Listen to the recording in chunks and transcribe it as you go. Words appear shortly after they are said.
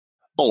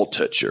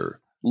Altucher,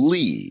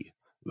 Lee,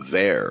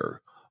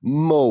 Ver,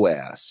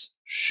 Moas,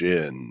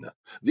 Shin.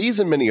 These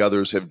and many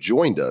others have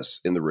joined us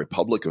in the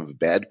Republic of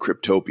Bad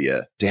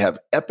Cryptopia to have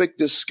epic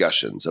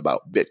discussions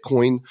about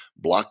Bitcoin,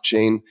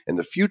 blockchain, and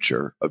the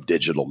future of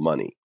digital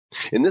money.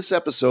 In this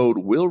episode,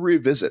 we'll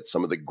revisit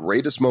some of the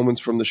greatest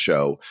moments from the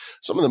show,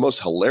 some of the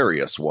most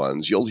hilarious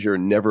ones. You'll hear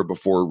never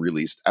before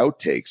released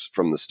outtakes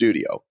from the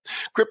studio.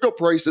 Crypto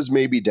prices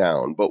may be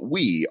down, but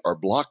we are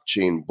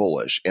blockchain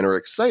bullish and are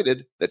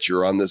excited that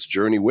you're on this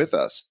journey with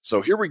us.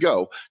 So here we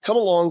go. Come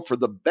along for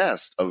the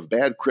best of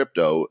Bad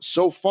Crypto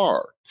so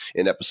far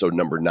in episode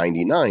number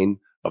 99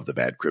 of the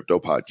Bad Crypto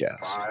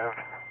Podcast. 5,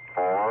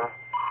 4,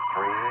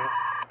 3,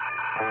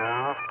 2,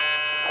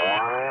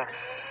 1,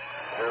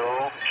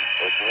 0.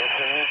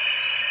 Ignition.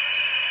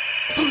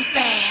 Who's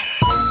bad?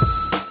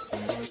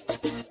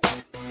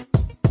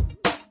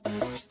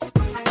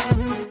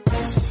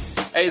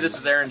 Hey, this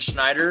is Aaron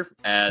Schneider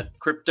at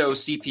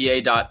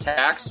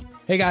CryptoCPA.tax.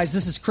 Hey guys,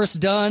 this is Chris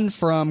Dunn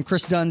from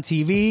Chris Dunn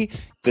TV.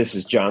 This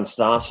is John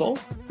Stossel.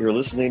 You're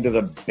listening to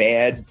the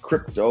Bad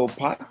Crypto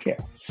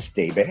Podcast.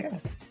 Stay bad.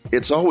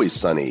 It's always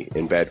sunny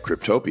in Bad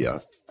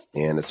Cryptopia,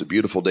 and it's a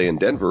beautiful day in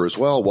Denver as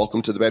well.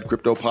 Welcome to the Bad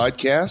Crypto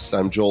Podcast.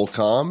 I'm Joel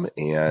Comm,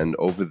 and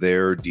over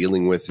there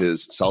dealing with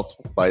his South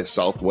by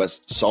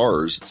Southwest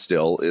SARS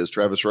still is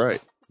Travis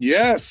Wright.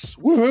 Yes.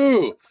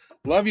 Woohoo.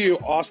 Love you,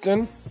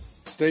 Austin.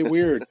 Stay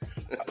weird.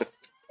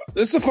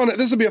 This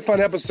will be a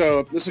fun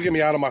episode. This will get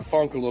me out of my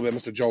funk a little bit,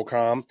 Mr. Joel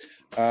Comm.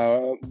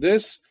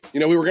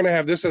 We were going to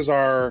have this as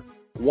our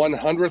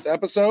 100th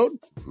episode,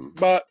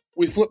 but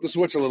we flipped the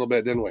switch a little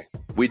bit, didn't we?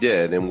 We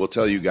did, and we'll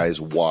tell you guys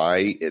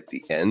why at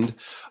the end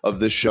of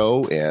the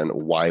show and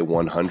why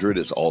 100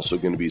 is also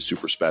going to be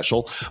super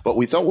special. But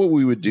we thought what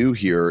we would do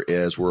here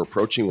as we're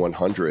approaching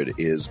 100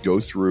 is go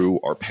through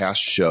our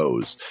past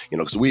shows,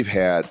 because we've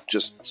had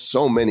just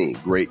so many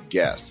great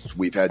guests.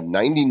 We've had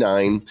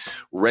 99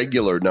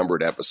 regular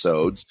numbered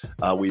episodes.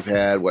 We've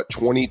had,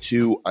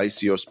 22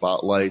 ICO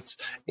spotlights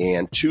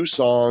and 2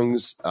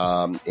 songs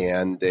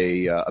and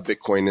a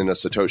Bitcoin and a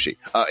Satoshi.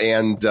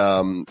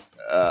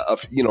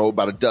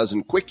 About a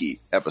dozen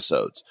quickie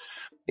episodes.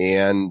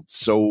 And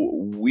so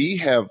we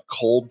have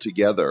culled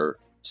together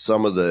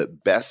some of the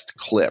best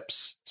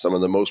clips, some of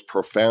the most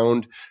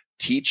profound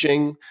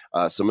teaching,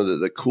 some of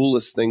the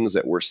coolest things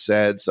that were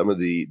said, some of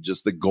the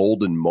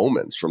golden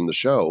moments from the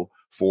show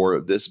for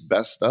this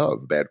best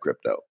of Bad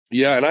Crypto.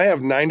 Yeah, and I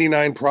have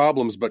 99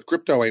 problems, but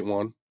crypto ain't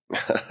one.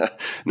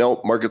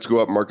 No, markets go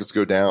up, markets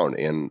go down,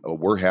 and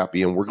we're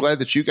happy and we're glad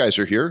that you guys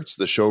are here. It's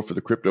the show for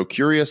the crypto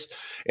curious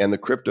and the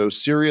crypto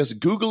serious,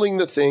 Googling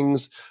the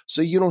things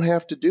so you don't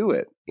have to do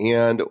it.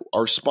 And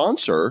our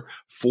sponsor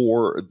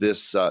for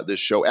this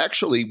show,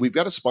 actually, we've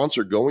got a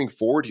sponsor going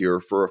forward here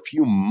for a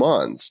few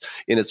months,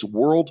 and it's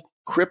World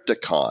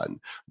Crypticon.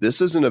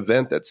 This is an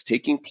event that's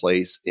taking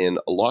place in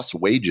Las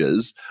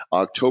Vegas,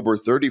 October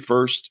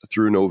 31st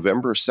through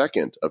November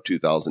 2nd of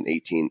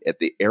 2018 at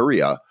the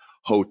Area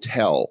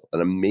Hotel, an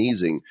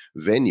amazing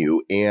venue.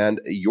 And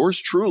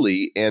yours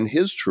truly and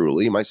his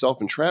truly,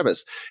 myself and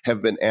Travis,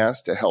 have been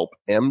asked to help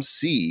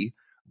MC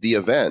the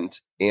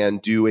event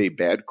and do a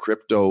Bad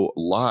Crypto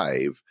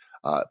live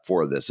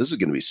for this. This is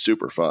going to be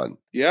super fun.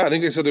 Yeah, I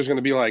think they said there's going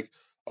to be like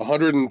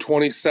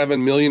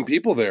 127 million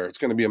people there. It's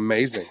going to be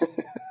amazing.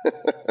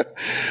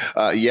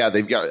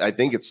 They've got, I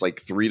think it's like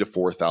 3,000 to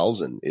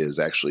 4,000 is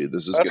actually,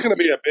 that's going to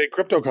be a big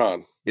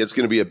CryptoCon. It's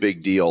going to be a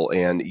big deal,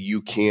 and you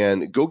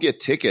can go get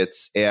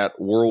tickets at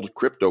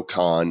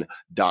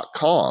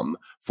worldcryptocon.com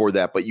for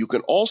that, but you can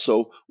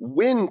also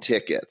win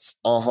tickets.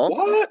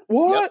 What?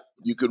 Yep.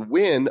 You could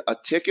win a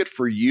ticket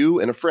for you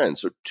and a friend.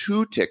 So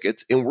 2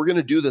 tickets, and we're going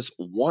to do this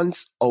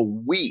once a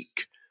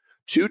week.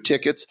 2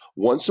 tickets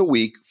once a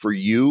week for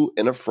you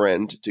and a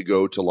friend to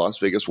go to Las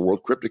Vegas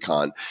World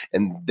Crypticon.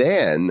 And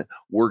then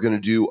we're going to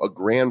do a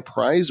grand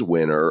prize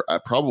winner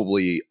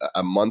probably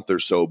a month or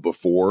so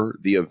before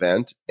the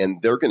event.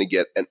 And they're going to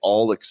get an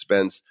all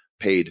expense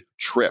paid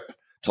trip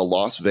to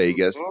Las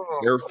Vegas,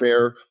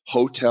 airfare,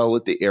 hotel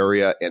at the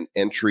area, and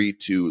entry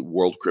to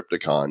World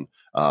Crypticon.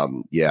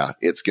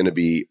 It's going to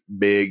be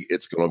big.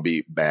 It's going to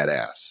be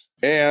badass.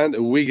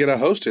 And we get to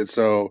host it.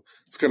 So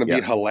it's going to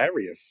be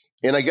hilarious.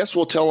 And I guess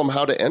we'll tell them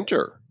how to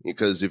enter,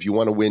 because if you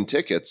want to win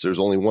tickets, there's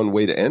only one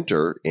way to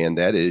enter, and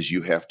that is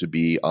you have to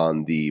be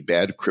on the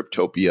Bad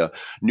Cryptopia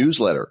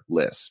newsletter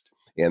list.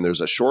 And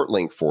there's a short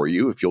link for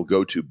you. If you'll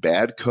go to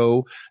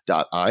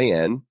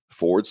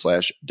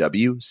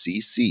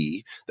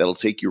badco.in/WCC, that'll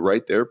take you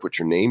right there. Put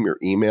your name, your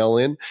email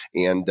in,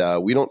 and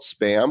we don't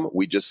spam.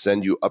 We just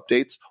send you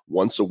updates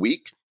once a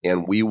week.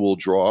 And we will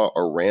draw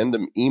a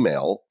random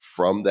email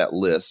from that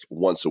list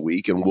once a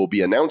week, and we'll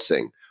be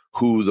announcing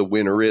who the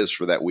winner is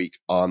for that week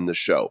on the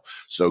show.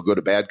 So go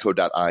to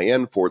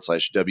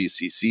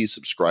badco.in/WCC,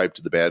 subscribe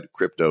to the Bad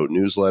Crypto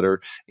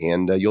newsletter,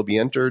 and you'll be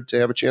entered to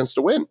have a chance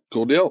to win.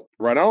 Cool deal.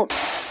 Right on.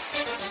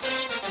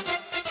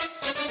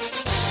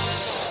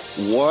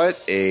 What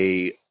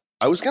a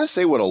I was going to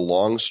say what a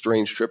long,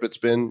 strange trip it's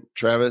been,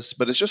 Travis,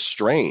 but it's just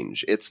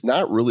strange. It's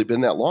not really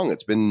been that long.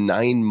 It's been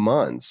 9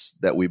 months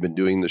that we've been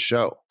doing the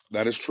show.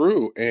 That is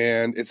true.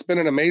 And it's been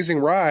an amazing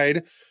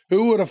ride.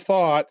 Who would have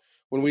thought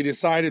when we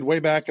decided way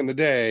back in the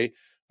day,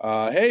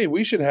 hey,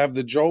 we should have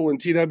the Joel and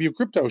TW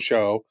Crypto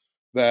Show,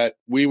 that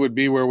we would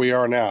be where we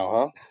are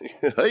now,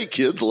 huh? Hey,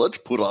 kids, let's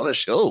put on a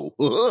show.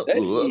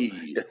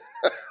 Hey.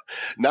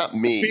 Not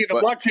me. Be the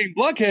but blockchain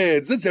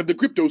blockheads. Let's have the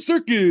crypto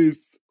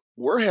circus.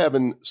 we're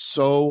having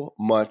so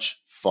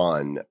much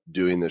fun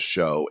doing this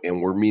show,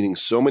 and we're meeting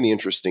so many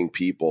interesting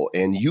people.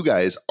 And you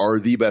guys are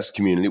the best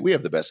community. We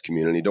have the best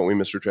community, don't we,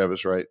 Mr.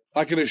 Travis, right?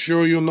 I can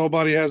assure you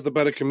nobody has the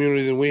better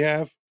community than we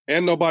have,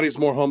 and nobody's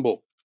more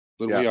humble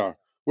than we are.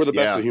 We're the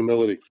best of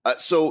humility.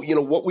 So,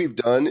 what we've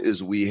done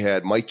is we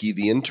had Mikey,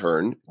 the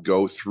intern,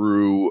 go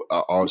through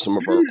some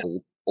of our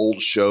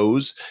old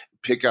shows,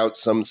 pick out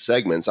some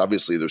segments.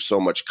 Obviously, there's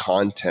so much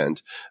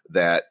content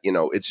that,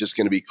 it's just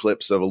going to be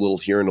clips of a little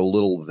here and a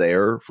little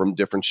there from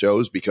different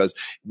shows, because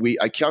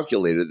I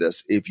calculated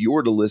this. If you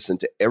were to listen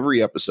to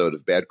every episode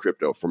of Bad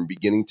Crypto from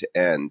beginning to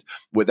end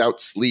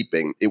without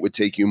sleeping, it would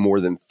take you more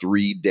than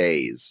 3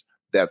 days.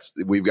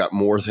 We've got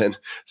more than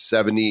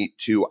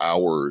 72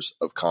 hours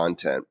of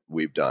content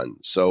we've done.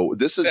 So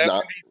this is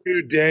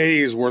 72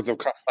 days worth of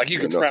content. Like you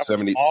can travel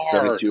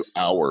 72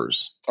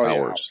 hours.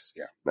 Hours.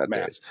 Yeah. Not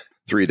days.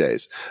 3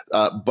 days.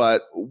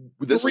 But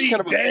this is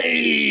kind of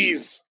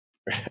days.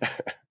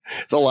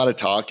 It's a lot of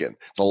talking.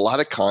 It's a lot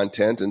of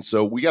content. And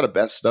so we got a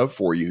best stuff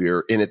for you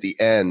here. And at the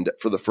end,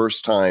 for the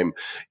first time,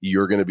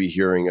 you're going to be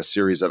hearing a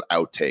series of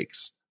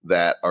outtakes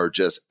that are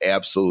just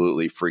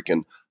absolutely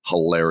freaking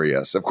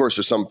hilarious. Of course,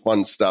 there's some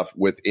fun stuff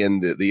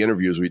within the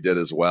interviews we did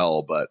as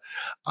well, but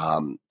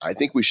I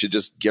think we should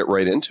just get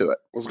right into it.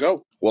 Let's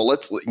go. Well,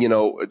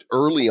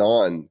 early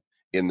on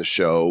in the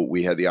show,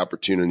 we had the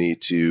opportunity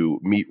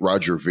to meet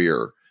Roger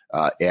Ver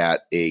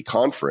at a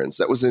conference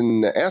that was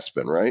in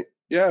Aspen, right?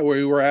 Yeah,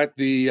 we were at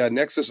the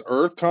Nexus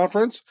Earth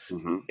conference,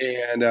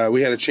 and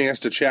we had a chance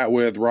to chat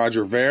with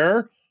Roger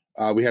Ver.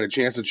 We had a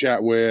chance to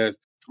chat with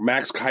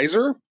Max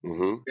Kaiser.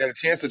 We had a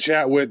chance to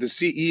chat with the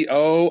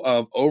CEO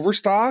of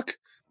Overstock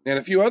and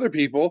a few other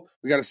people.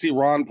 We got to see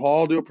Ron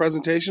Paul do a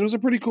presentation. It was a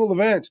pretty cool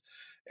event.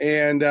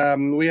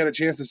 And we had a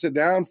chance to sit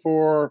down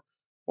for,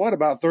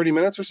 about 30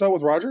 minutes or so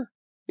with Roger?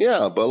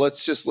 Yeah, but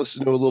let's just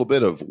listen to a little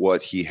bit of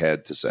what he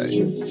had to say.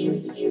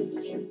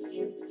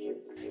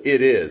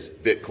 It is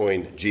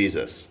Bitcoin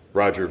Jesus,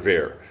 Roger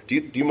Ver.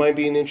 Do you mind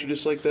being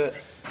introduced like that?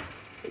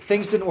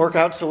 Things didn't work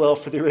out so well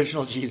for the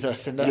original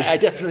Jesus, and I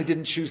definitely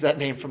didn't choose that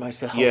name for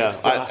myself. Yeah,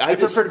 so I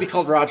prefer to be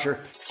called Roger.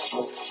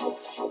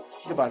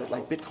 Think about it,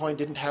 like Bitcoin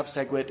didn't have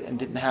SegWit and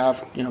didn't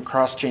have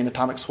cross-chain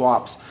atomic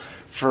swaps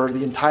for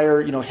the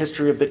entire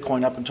history of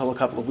Bitcoin up until a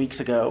couple of weeks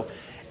ago,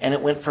 and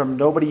it went from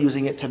nobody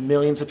using it to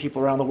millions of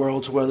people around the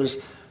world to where there's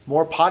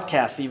more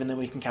podcasts even than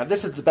we can count.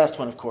 This is the best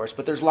one, of course,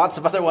 but there's lots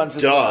of other ones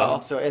as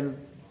well. So and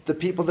the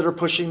people that are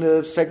pushing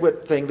the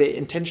SegWit thing, they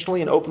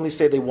intentionally and openly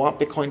say they want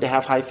Bitcoin to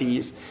have high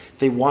fees.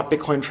 They want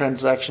Bitcoin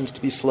transactions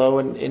to be slow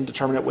and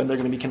indeterminate when they're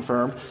going to be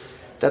confirmed.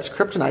 That's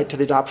kryptonite to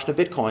the adoption of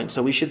Bitcoin.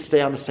 So we should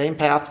stay on the same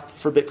path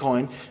for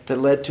Bitcoin that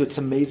led to its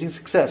amazing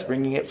success,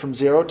 bringing it from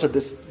zero to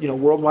this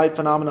worldwide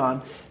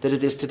phenomenon that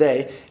it is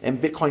today. And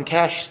Bitcoin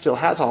Cash still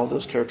has all of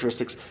those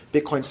characteristics.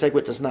 Bitcoin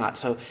SegWit does not.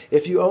 So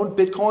if you own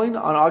Bitcoin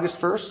on August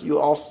 1st, you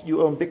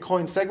own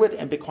Bitcoin SegWit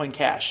and Bitcoin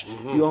Cash.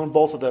 You own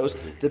both of those.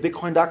 The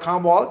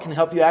Bitcoin.com wallet can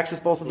help you access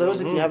both of those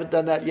if you haven't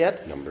done that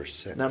yet. Number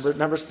 6. Number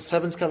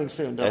 7's coming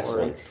soon. Don't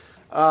Excellent.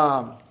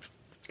 worry.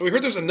 We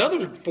heard there's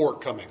another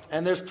fork coming.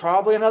 And there's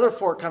probably another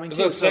fork coming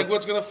too. Is that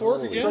SegWit's going to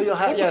fork again? So you'll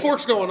have the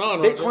fork's going on,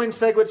 Roger? Bitcoin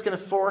SegWit's going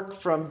to fork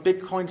from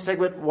Bitcoin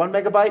SegWit 1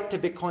 megabyte to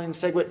Bitcoin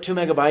SegWit 2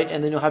 megabyte,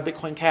 and then you'll have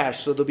Bitcoin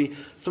Cash. So there'll be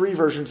 3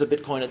 versions of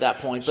Bitcoin at that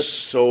point. But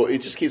so it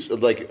just keeps,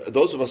 like,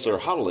 those of us that are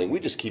hodling,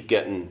 we just keep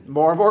getting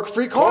more and more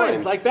free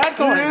coins. Like bad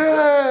coins.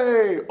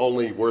 Yay!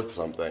 Only worth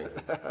something.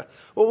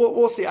 Well,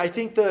 we'll see. I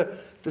think the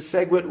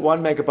SegWit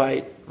 1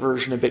 megabyte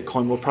version of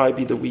Bitcoin will probably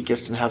be the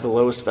weakest and have the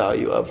lowest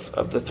value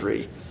of the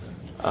 3.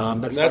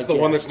 That's the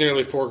one that's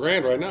nearly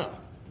 $4,000 right now,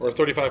 or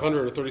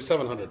 3,500 or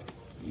 3,700.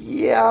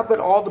 Yeah, but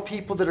all the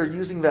people that are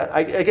using that,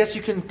 I guess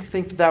you can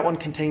think that one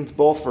contains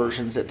both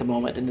versions at the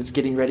moment, and it's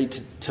getting ready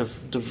to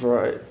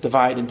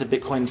divide into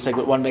Bitcoin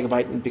SegWit 1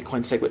 megabyte and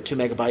Bitcoin SegWit 2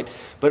 megabyte.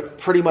 But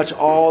pretty much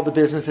all the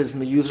businesses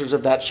and the users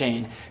of that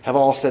chain have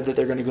all said that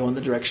they're going to go in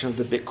the direction of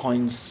the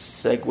Bitcoin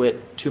SegWit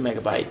 2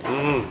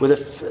 megabyte,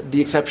 with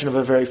the exception of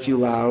a very few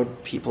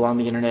loud people on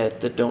the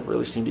internet that don't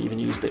really seem to even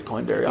use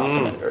Bitcoin very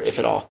often, or if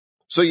at all.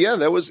 So yeah,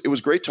 it was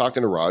great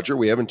talking to Roger.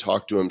 We haven't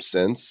talked to him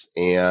since,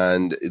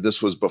 and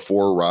this was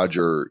before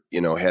Roger,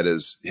 had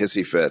his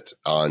hissy fit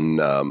on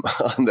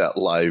that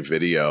live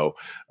video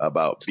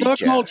about It's not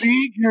called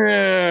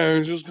Bcash.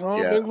 It's just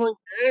called Bitcoin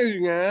Cash,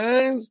 you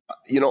guys.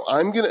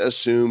 I'm going to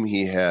assume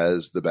he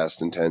has the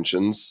best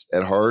intentions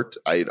at heart.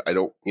 I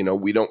don't,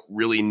 we don't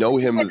really know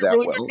him that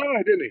really well. Good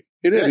guy, didn't he?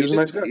 He did. He was a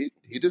nice guy.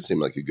 He did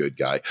seem like a good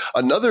guy.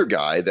 Another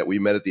guy that we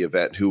met at the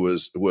event who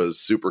was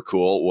super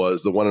cool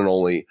was the one and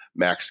only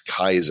Max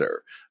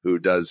Kaiser. who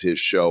does his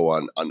show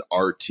on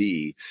RT.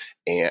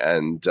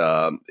 And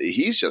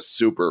he's just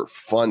super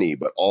funny,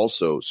 but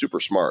also super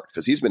smart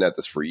because he's been at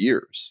this for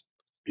years.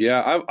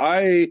 Yeah,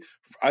 I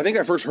think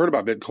I first heard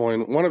about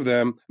Bitcoin. One of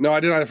them, no, I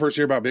did not first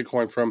hear about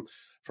Bitcoin from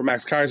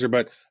Max Keiser,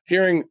 but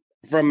hearing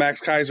from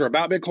Max Keiser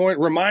about Bitcoin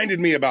reminded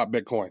me about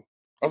Bitcoin.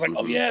 I was like,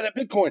 oh yeah, that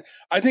Bitcoin.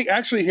 I think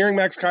actually hearing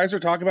Max Keiser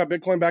talk about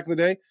Bitcoin back in the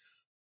day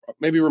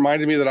maybe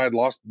reminded me that I'd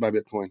lost my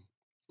Bitcoin.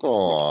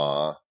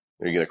 Aw, are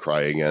you going to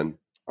cry again?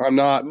 I'm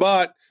not,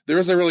 but there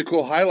is a really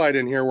cool highlight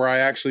in here where I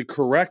actually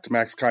correct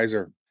Max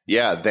Keiser.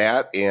 Yeah,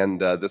 that. And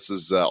this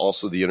is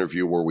also the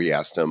interview where we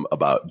asked him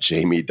about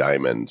Jamie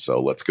Dimon.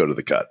 So let's go to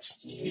the cuts.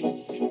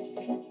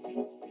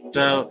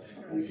 So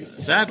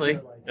sadly,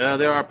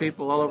 there are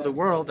people all over the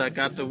world that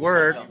got the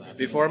word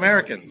before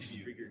Americans,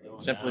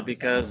 simply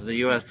because the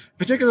U.S.,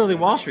 particularly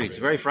Wall Street, is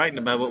very frightened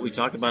about what we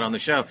talk about on the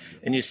show.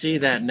 And you see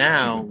that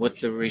now with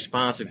the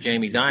response of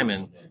Jamie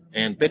Dimon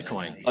and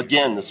Bitcoin.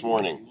 Again this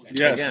morning.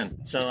 Yes.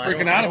 Again. So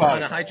freaking I out don't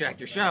about want to hijack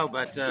your show,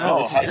 but...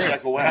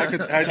 hijack away.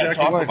 Hijack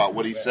Talk away. about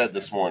what he said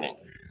this morning.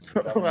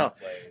 Well,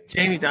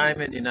 Jamie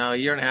Dimon, a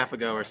year and a half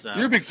ago or so.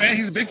 You're a big fan.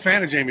 He's a big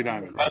fan of Jamie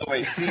Dimon. By the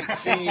way,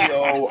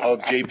 CEO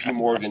of JP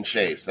Morgan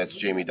Chase. That's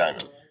Jamie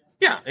Dimon.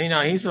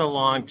 Yeah, he's a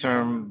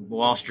long-term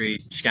Wall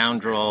Street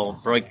scoundrel,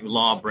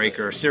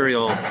 lawbreaker,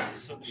 serial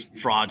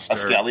fraudster. A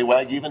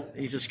scallywag, even?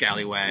 He's a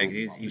scallywag.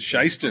 He's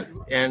shyster.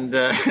 And,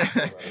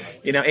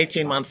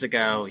 18 months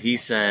ago, he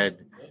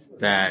said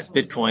that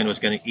Bitcoin was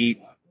going to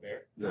eat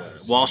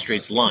Wall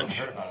Street's lunch.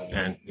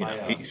 And,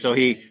 so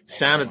he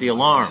sounded the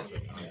alarm.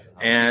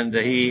 And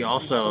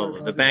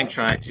the bank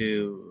tried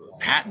to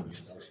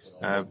patent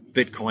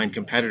Bitcoin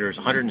competitors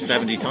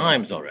 170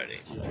 times already.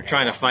 They're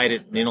trying to fight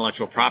it in the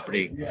intellectual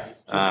property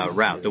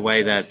route, the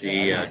way that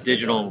the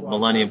Digital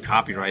Millennium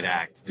Copyright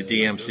Act, the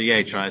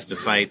DMCA, tries to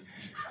fight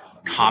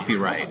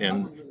copyright.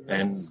 And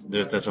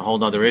there's a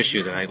whole other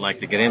issue that I'd like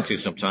to get into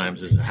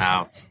sometimes, is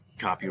how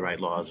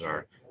copyright laws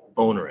are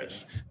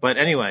onerous. But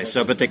anyway,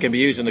 but they can be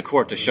used in the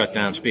court to shut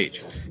down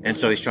speech. And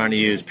so he's trying to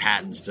use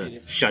patents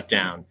to shut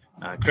down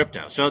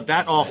crypto. So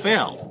that all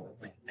failed.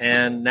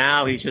 And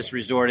now he's just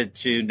resorted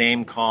to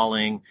name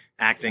calling,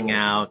 acting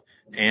out,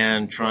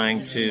 and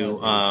trying to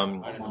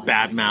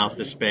badmouth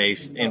the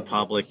space in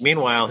public.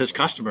 Meanwhile, his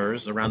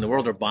customers around the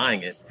world are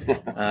buying it,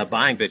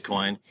 buying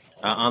Bitcoin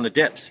on the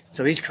dips.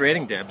 So he's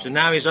creating dips, and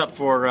now he's up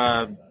for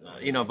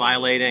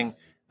violating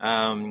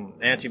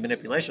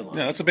anti-manipulation laws.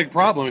 Yeah, that's a big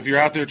problem. If you're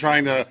out there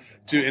trying to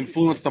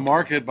influence the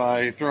market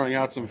by throwing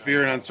out some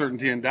fear and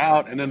uncertainty and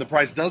doubt, and then the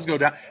price does go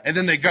down, and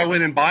then they go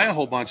in and buy a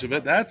whole bunch of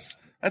it, that's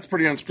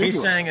pretty unscrupulous.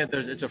 He's saying that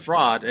it's a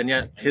fraud, and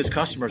yet his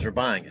customers are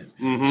buying it.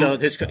 Mm-hmm.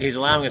 So he's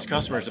allowing his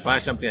customers to buy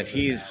something that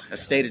he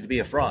has stated to be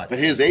a fraud. But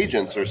his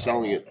agents are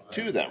selling it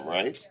to them,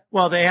 right?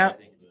 Well, they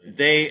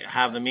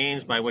have the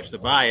means by which to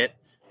buy it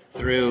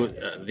through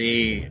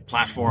the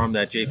platform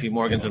that JP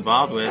Morgan's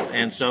involved with.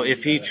 And so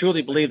if he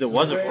truly believed it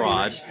was a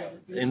fraud,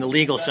 in the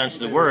legal sense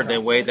of the word,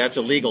 that's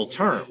a legal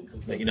term,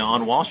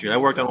 on Wall Street. I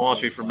worked on Wall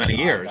Street for many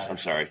years. I'm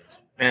sorry.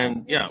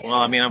 And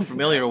I'm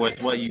familiar with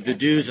the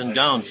do's and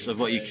don'ts of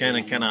what you can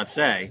and cannot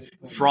say.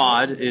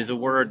 Fraud is a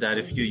word that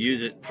if you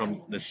use it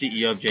from the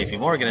CEO of JP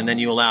Morgan and then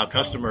you allow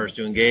customers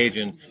to engage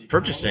in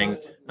purchasing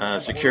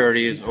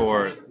securities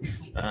or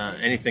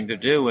anything to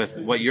do with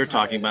what you're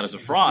talking about as a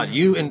fraud,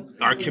 you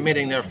are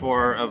committing,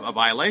 therefore, a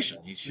violation.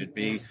 You should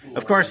be,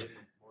 of course,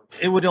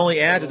 it would only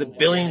add to the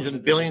billions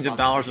and billions of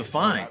dollars of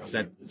fines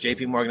that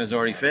JP Morgan has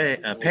already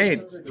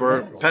paid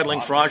for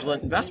peddling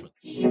fraudulent investment.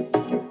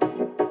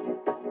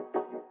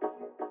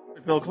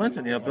 Bill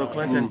Clinton, Bill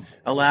Clinton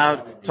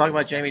allowed, talking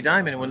about Jamie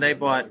Dimon, and when they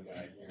bought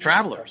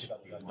Travelers,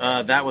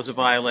 that was a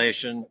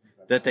violation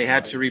that they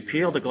had to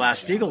repeal the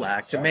Glass-Steagall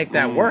Act to make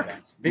that work.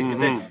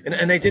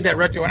 And they did that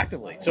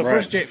retroactively. So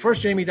right.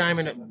 first Jamie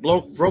Dimon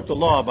broke the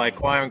law by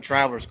acquiring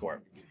Travelers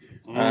Corp,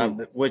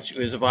 which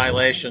is a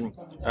violation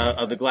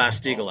of the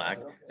Glass-Steagall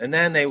Act. And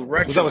then they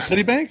was that with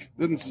Citibank?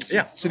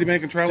 Yeah,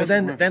 Citibank and Travelers.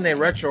 So then they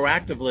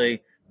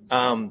retroactively.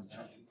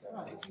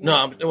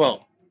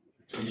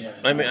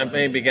 I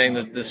may be getting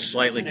this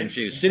slightly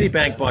confused.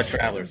 Citibank bought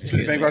Travelers.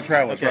 Citibank bought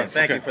Travelers. Okay, right.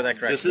 thank you for that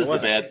correction. This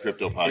is the bad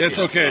crypto podcast. It's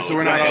okay, so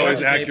we're not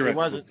always accurate. It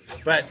wasn't,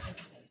 but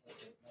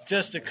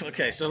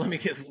okay. So let me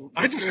get.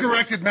 I just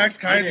corrected Max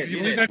Keiser.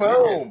 You believe did. that?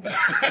 Boom.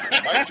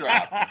 Mic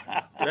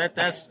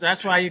drop.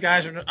 That's why you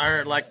guys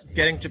are like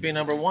getting to be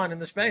number one in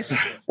the space.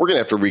 We're gonna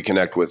have to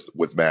reconnect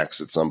with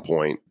Max at some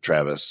point,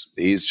 Travis.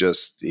 He's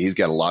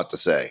got a lot to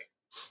say.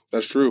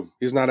 That's true.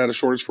 He's not at a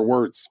shortage for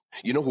words.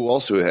 You know who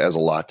also has a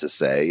lot to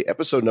say?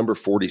 Episode number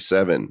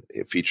 47,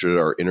 it featured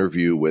our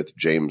interview with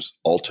James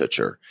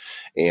Altucher.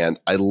 And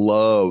I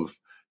love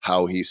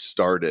how he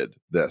started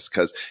this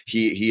because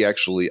he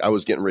actually, I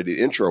was getting ready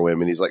to intro him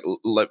and he's like,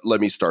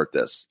 let me start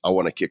this. I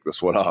want to kick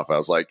this one off. I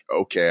was like,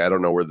 okay, I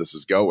don't know where this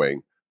is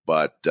going,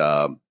 but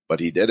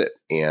he did it.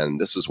 And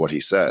this is what he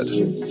said.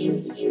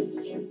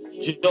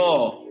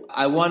 Joel,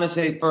 I want to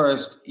say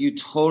first, you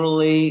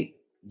totally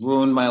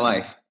ruined my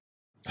life.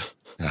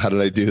 How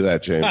did I do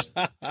that, James?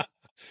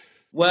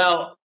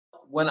 Well,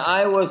 when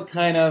I was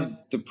kind of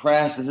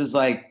depressed, this is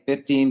like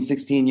 15,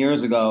 16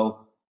 years ago,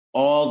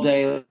 all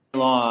day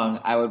long,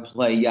 I would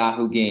play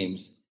Yahoo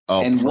games.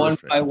 And perfect. one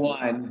by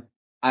one,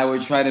 I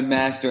would try to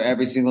master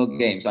every single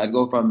game. So I'd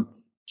go from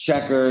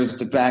checkers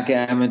to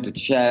backgammon to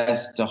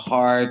chess to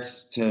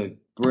hearts to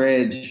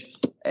bridge.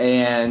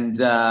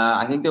 And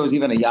I think there was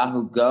even a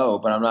Yahoo Go,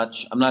 but I'm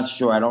not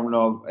sure. I don't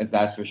know if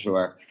that's for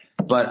sure.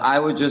 But I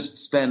would just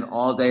spend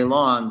all day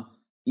long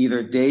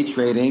either day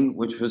trading,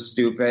 which was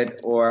stupid,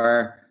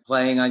 or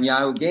playing on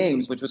Yahoo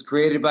Games, which was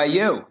created by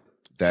you.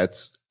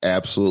 That's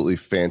absolutely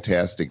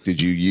fantastic.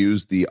 Did you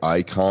use the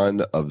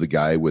icon of the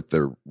guy with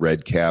the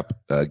red cap,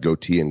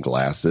 goatee, and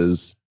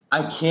glasses?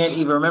 I can't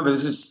even remember.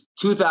 This is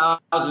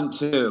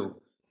 2002,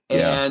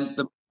 and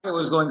the market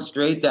was going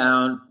straight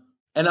down.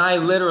 And I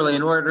literally,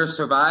 in order to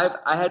survive,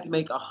 I had to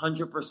make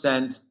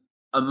 100%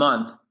 a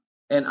month.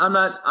 And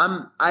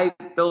I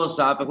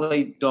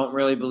philosophically don't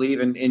really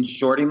believe in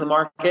shorting the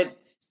market.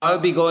 I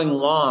would be going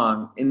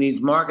long in these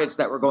markets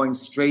that were going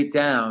straight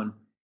down.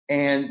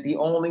 And the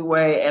only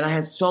way, and I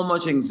had so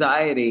much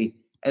anxiety,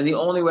 and the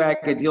only way I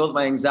could deal with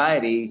my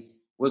anxiety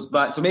was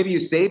so maybe you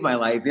saved my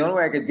life. The only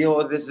way I could deal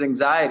with this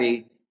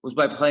anxiety was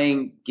by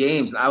playing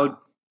games.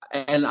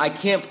 And I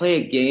can't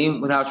play a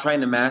game without trying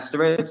to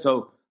master it.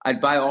 So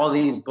I'd buy all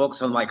these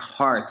books on like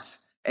hearts.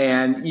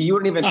 And you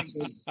wouldn't even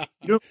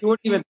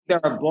think there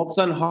are books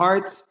on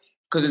hearts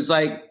because it's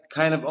like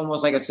kind of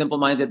almost like a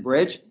simple-minded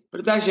bridge, but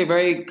it's actually a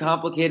very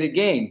complicated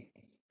game.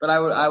 But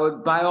I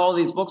would buy all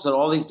these books on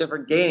all these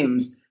different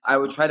games. I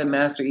would try to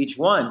master each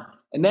one.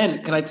 And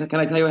then can I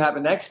tell you what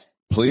happened next?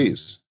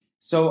 Please.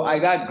 So I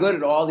got good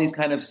at all these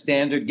kind of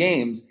standard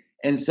games.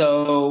 And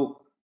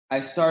so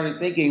I started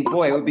thinking,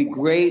 boy, it would be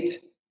great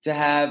to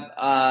have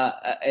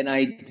an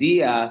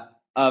idea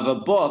of a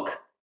book,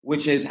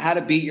 which is how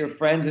to beat your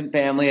friends and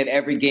family at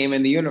every game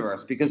in the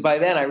universe. Because by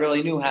then I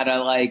really knew how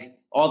to like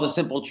all the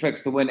simple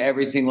tricks to win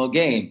every single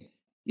game.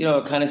 You know,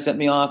 it kind of set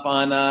me off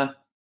on a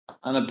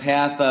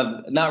path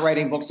of not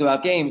writing books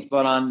about games,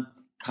 but on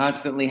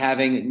constantly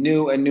having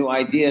new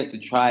ideas to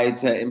try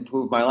to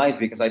improve my life,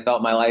 because I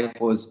felt my life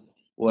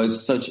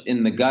was such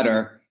in the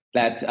gutter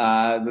that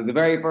the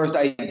very first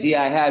idea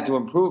I had to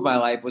improve my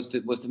life was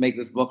to make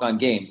this book on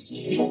games.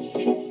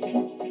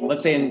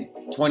 Let's say in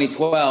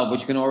 2012,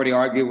 which you can already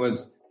argue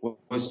was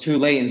too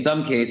late in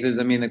some cases.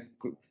 I mean,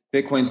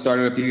 Bitcoin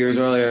started a few years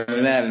earlier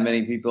than that, and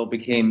many people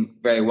became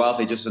very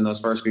wealthy just in those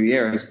first few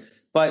years.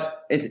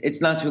 But it's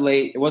not too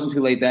late. It wasn't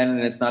too late then, and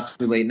it's not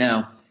too late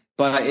now.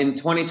 But in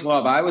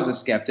 2012, I was a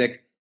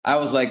skeptic. I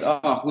was like,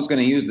 oh, who's going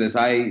to use this?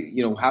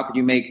 How could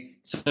you make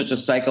such a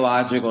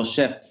psychological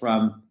shift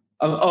from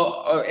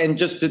and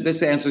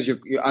this answers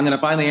I'm going to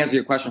finally answer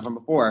your question from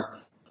before,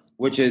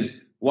 which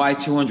is why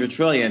 200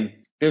 trillion?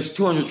 There's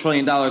 $200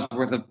 trillion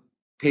worth of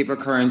paper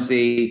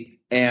currency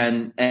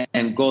and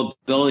gold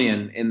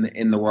bullion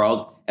in the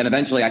world. And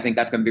eventually I think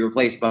that's going to be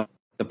replaced by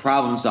the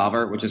problem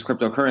solver, which is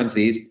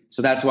cryptocurrencies.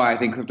 So that's why I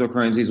think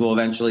cryptocurrencies will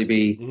eventually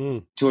be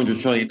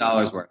 $200 trillion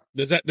worth.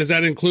 Does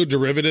that include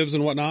derivatives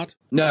and whatnot?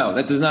 No,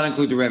 that does not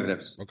include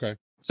derivatives. Okay.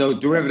 So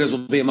derivatives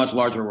will be a much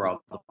larger world,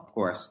 of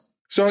course.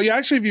 So yeah,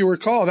 actually, if you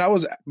recall, that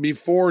was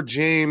before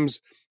James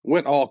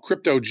went all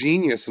crypto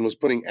genius and was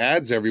putting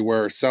ads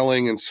everywhere,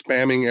 selling and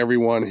spamming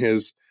everyone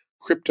his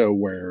crypto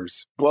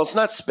wares. Well, it's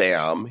not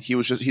spam.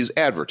 He's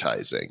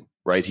advertising,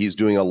 right? He's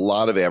doing a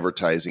lot of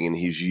advertising, and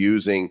he's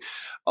using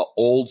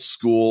old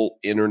school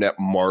internet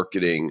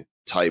marketing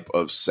type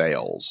of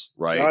sales,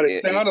 right? God,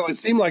 it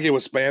seemed like it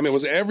was spam. It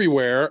was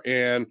everywhere,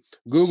 and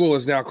Google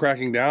is now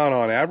cracking down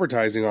on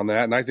advertising on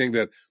that. And I think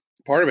that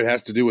part of it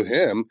has to do with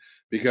him,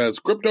 because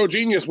crypto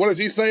genius, what does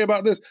he say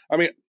about this? I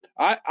mean,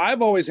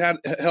 I've always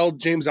held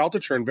James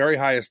Altucher in very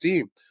high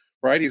esteem,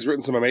 right? He's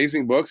written some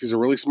amazing books. He's a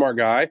really smart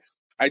guy.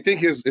 I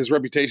think his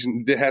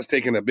reputation has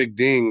taken a big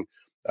ding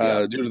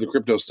due to the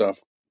crypto stuff.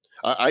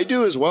 I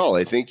do as well.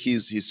 I think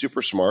he's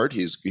super smart.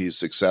 He's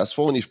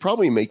successful, and he's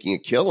probably making a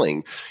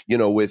killing,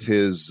 with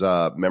his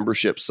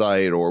membership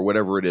site or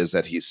whatever it is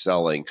that he's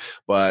selling.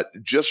 But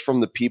just from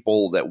the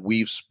people that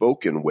we've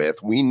spoken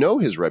with, we know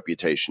his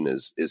reputation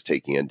is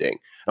taking a ding.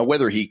 Now,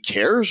 whether he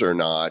cares or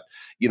not,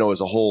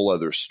 is a whole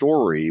other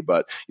story.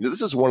 But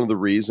this is one of the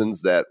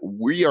reasons that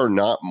we are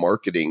not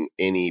marketing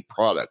any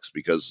products,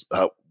 because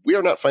we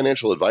are not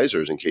financial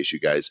advisors, in case you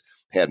guys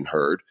hadn't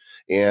heard.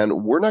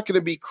 And we're not going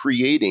to be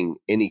creating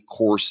any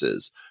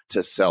courses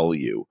to sell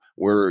you.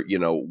 We're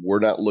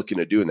not looking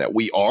at doing that.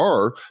 We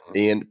are,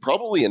 and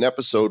probably in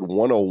episode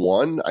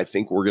 101, I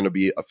think we're going to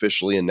be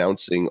officially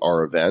announcing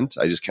our event.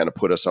 I just kind of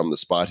put us on the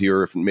spot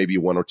here, if maybe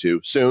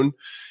 102 soon.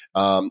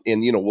 And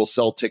we'll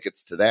sell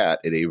tickets to that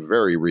at a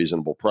very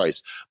reasonable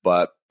price.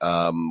 But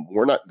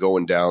we're not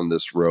going down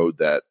this road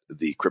that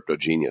the crypto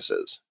genius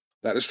is.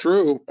 That is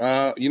true.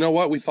 You know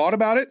what? We thought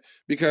about it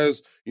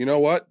because, you know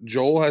what?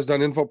 Joel has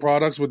done info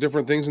products with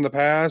different things in the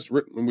past.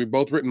 We've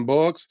both written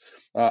books.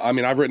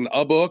 I've written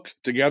a book.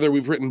 Together,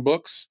 we've written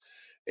books.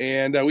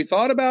 And we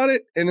thought about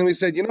it. And then we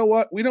said, you know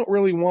what? We don't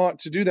really want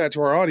to do that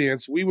to our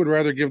audience. We would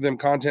rather give them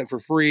content for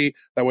free.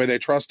 That way they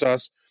trust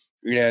us.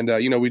 And,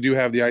 we do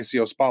have the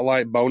ICO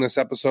Spotlight bonus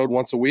episode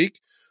once a week.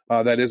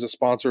 That is a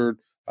sponsored,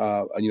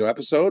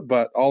 episode,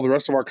 but all the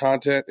rest of our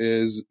content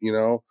is,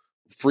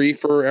 free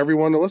for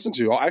everyone to listen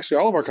to. Actually,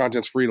 all of our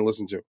content's free to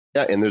listen to.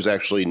 Yeah, and there's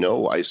actually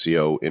no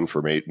ICO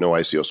information, no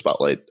ICO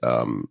Spotlight,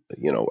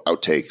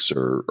 outtakes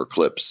or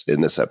clips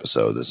in this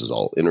episode. This is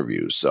all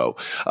interviews. So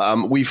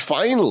we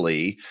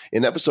finally,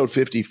 in episode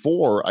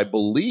 54, I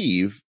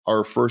believe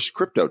our first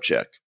crypto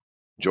chick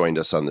joined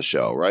us on the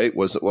show, right?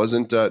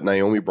 Wasn't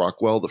Naomi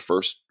Brockwell the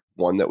first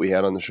one that we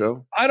had on the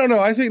show? I don't know.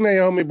 I think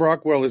Naomi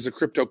Brockwell is a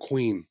crypto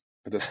queen.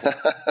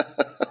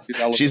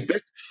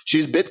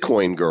 She's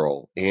Bitcoin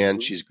girl,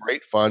 and she's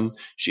great fun.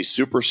 She's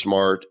super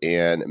smart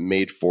and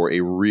made for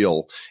a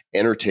real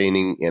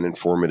entertaining and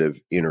informative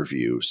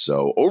interview.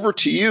 So over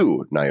to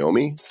you,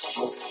 Naomi.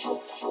 So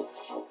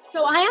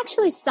I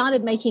actually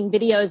started making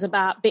videos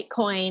about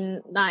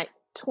Bitcoin like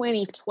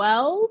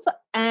 2012,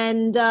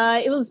 and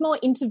it was more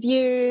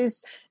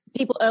interviews,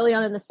 people early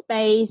on in the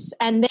space.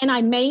 And then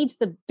I made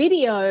the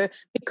video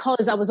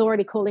because I was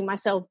already calling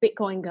myself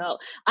Bitcoin Girl.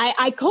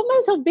 I called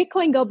myself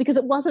Bitcoin Girl because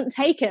it wasn't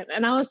taken.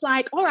 And I was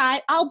like, all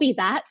right, I'll be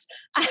that.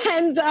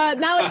 And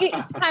now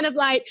it's kind of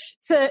like,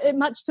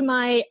 much to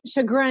my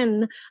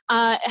chagrin,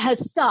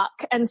 has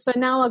stuck. And so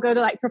now I'll go to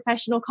like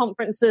professional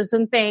conferences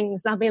and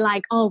things. And I'll be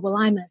like, oh, well,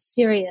 I'm a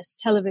serious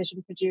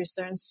television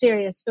producer and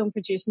serious film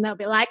producer. And they'll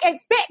be like,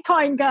 it's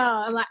Bitcoin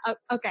Girl. I'm like, oh,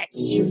 okay.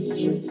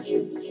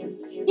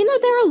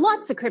 There are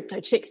lots of crypto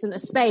chicks in the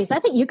space. I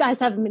think you guys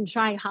haven't been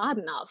trying hard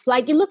enough.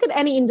 Like, you look at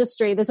any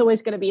industry, there's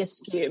always going to be a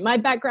skew. My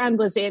background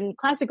was in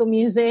classical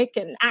music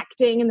and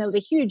acting, and there was a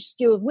huge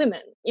skew of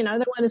women. There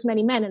weren't as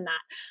many men in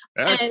that.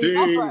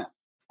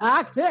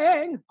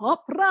 Acting,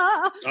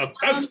 opera. A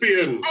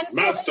thespian,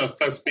 master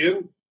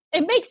thespian.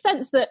 It makes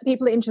sense that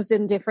people are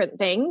interested in different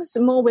things.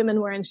 More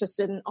women were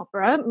interested in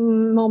opera.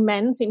 More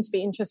men seem to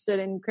be interested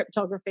in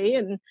cryptography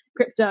and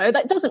crypto.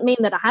 That doesn't mean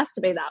that it has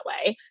to be that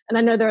way. And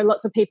I know there are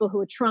lots of people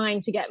who are trying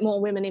to get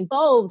more women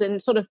involved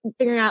and sort of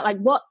figuring out, like,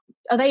 what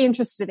are they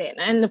interested in?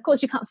 And of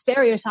course, you can't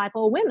stereotype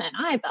all women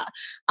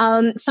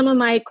either. Some of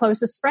my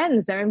closest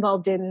friends, they're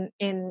involved in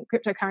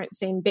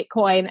cryptocurrency and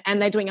Bitcoin,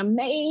 and they're doing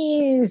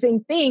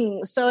amazing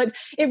things. So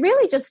it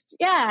really just,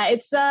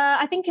 it's,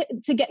 I think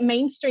to get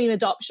mainstream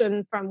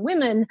adoption from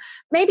women,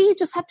 maybe you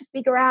just have to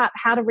figure out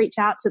how to reach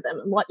out to them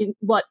and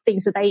what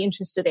things are they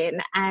interested in,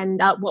 and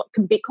what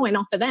can Bitcoin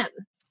offer them.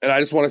 And I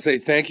just want to say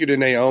thank you to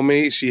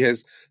Naomi. She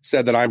has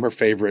said that I'm her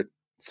favorite.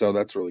 So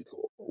that's really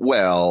cool.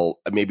 Well,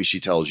 maybe she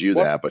tells you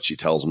that, but she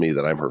tells me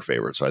that I'm her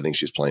favorite. So I think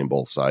she's playing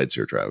both sides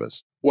here,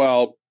 Travis.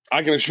 Well,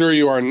 I can assure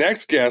you our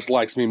next guest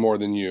likes me more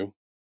than you.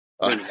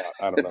 Maybe not.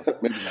 I don't know.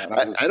 Maybe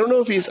not. I don't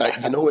know if he's,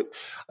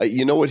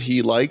 you know what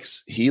he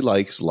likes? He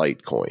likes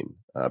Litecoin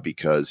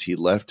because he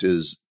left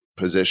his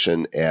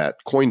position at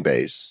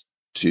Coinbase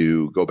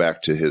to go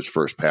back to his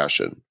first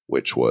passion,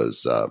 which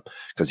was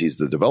because he's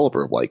the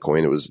developer of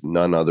Litecoin. It was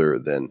none other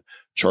than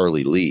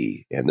Charlie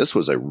Lee. And this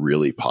was a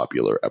really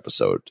popular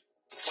episode.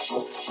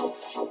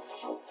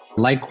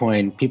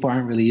 Litecoin, people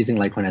aren't really using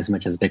Litecoin as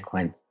much as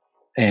Bitcoin,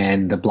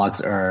 and the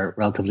blocks are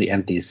relatively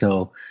empty.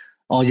 So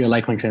all your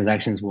Litecoin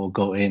transactions will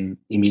go in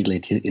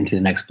immediately into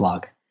the next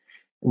block.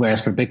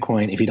 Whereas for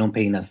Bitcoin, if you don't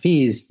pay enough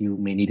fees, you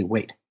may need to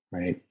wait,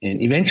 right?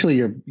 And eventually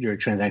your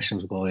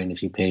transactions will go in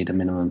if you pay the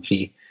minimum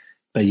fee,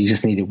 but you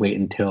just need to wait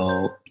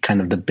until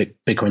kind of the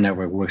Bitcoin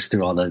network works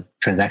through all the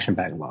transaction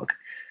backlog.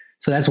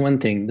 So that's one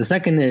thing. The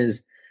second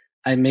is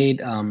I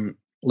made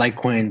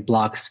Litecoin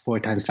blocks 4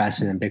 times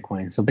faster than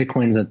Bitcoin. So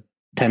Bitcoin's a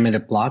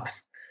 10-minute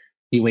blocks.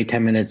 You wait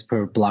 10 minutes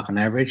per block on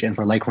average. And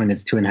for Litecoin,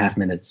 it's 2.5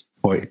 minutes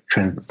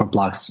for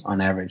blocks on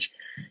average.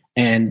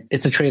 And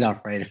it's a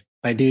trade-off, right?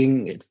 By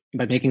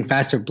making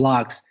faster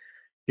blocks,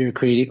 you're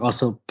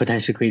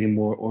potentially creating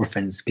more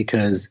orphans,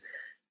 because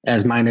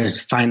as miners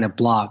find a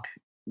block,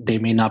 they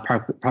may not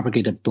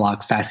propagate a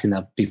block fast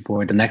enough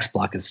before the next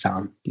block is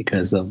found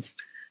because of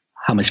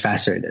how much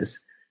faster it is.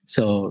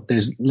 So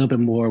there's a little bit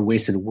more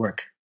wasted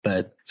work,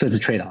 so it's a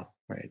trade-off,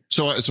 right?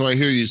 So I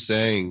hear you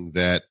saying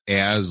that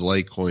as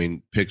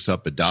Litecoin picks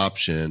up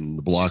adoption,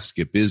 the blocks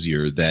get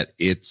busier, that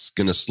it's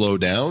going to slow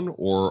down,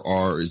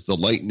 or is the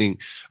Lightning,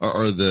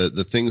 are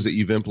the things that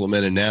you've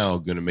implemented now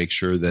going to make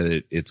sure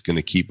that it's going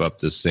to keep up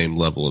the same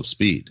level of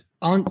speed?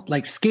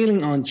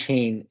 Scaling on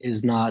chain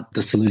is not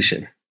the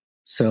solution.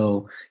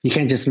 So you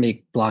can't just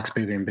make blocks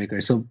bigger and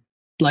bigger. So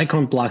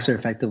Litecoin blocks are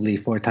effectively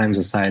 4 times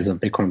the size of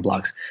Bitcoin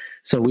blocks.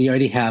 So we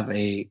already have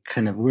we're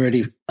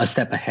already a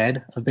step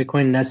ahead of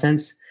Bitcoin in that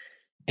sense.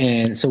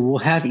 And so we'll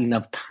have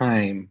enough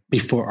time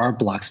before our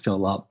blocks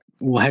fill up.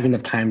 We'll have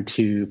enough time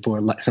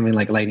for something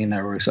like Lightning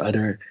Networks or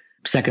other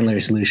secondary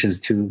solutions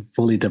to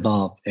fully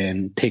develop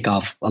and take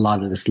off a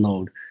lot of this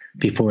load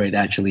before it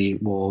actually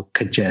will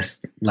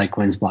congest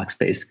Litecoin's block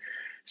space.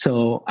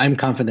 So I'm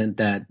confident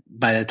that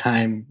by the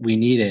time we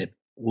need it,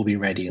 we'll be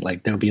ready.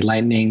 Like, there'll be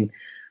Lightning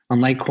on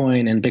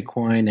Litecoin and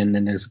Bitcoin, and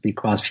then there's be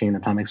cross-chain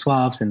atomic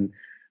swaps and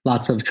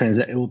lots of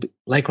Litecoin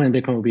and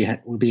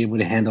Bitcoin will be able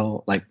to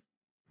handle like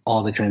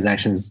all the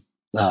transactions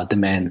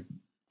demand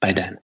by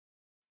then.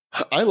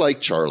 I like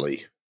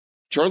Charlie.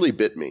 Charlie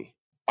bit me.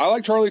 I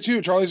like Charlie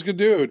too. Charlie's a good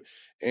dude.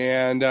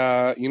 And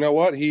you know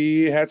what?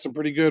 He had some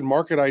pretty good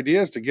market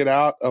ideas to get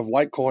out of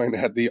Litecoin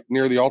at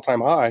near the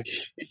all-time high.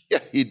 Yeah,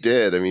 he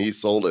did. I mean, he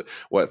sold it,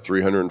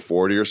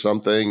 340 or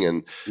something,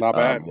 and not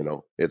bad.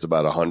 It's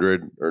about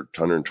 100 or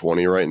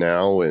 120 right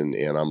now. And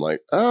I'm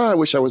like, I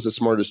wish I was as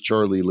smart as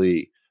Charlie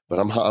Lee, but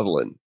I'm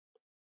hodling.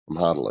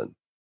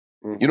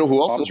 You know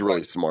who else is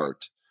really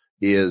smart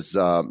is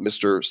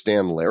Mr.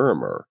 Stan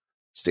Larimer.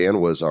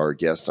 Stan was our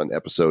guest on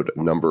episode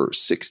number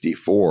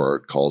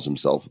 64. Calls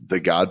himself the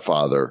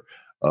Godfather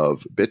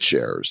of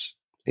BitShares.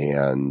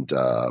 And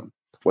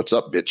what's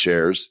up,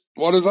 BitShares?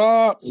 What is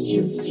up?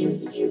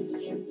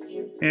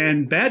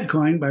 And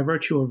Badcoin, by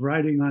virtue of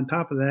riding on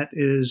top of that,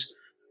 is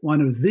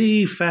one of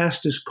the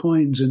fastest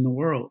coins in the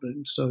world.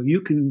 And so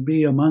you can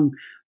be among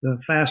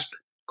the fast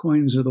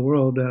coins of the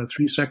world,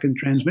 3-second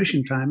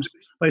transmission times,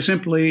 by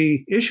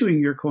simply issuing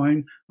your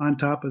coin on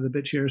top of the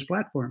BitShares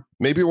platform.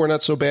 Maybe we're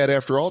not so bad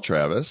after all,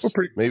 Travis.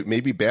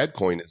 Maybe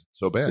Badcoin isn't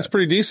so bad. It's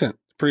pretty decent.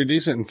 Pretty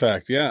decent, in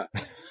fact. Yeah.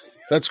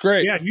 That's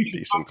great. Yeah,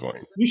 decent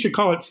coin. You should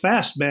call it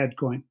fast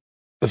Badcoin.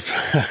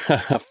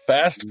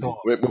 Fast coin.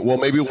 Well,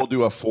 maybe we'll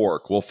do a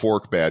fork. We'll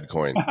fork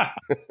Badcoin.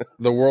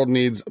 The world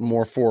needs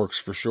more forks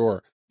for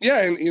sure.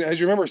 Yeah, and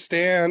as you remember,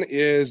 Stan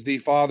is the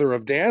father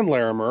of Dan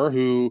Larimer,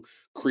 who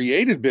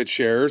created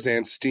BitShares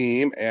and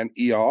Steem and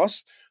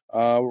EOS.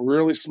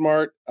 Really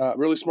smart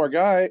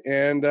guy,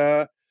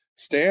 and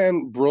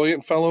Stan,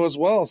 brilliant fellow as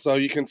well. So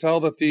you can tell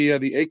that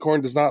the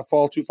acorn does not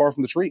fall too far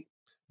from the tree,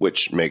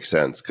 which makes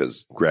sense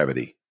because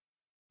gravity.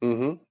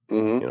 Mm-hmm.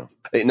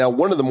 Mm-hmm. Now,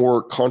 one of the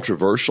more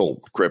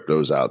controversial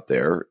cryptos out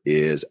there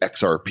is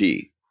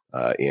XRP.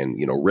 In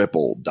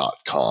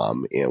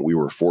Ripple.com, and we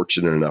were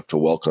fortunate enough to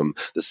welcome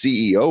the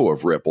CEO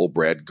of Ripple,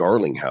 Brad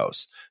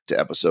Garlinghouse, to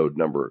episode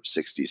number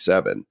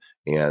 67.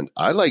 And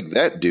I like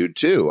that dude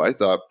too. I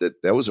thought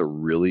that was a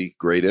really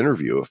great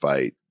interview, if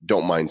I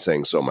don't mind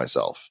saying so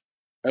myself.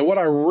 And what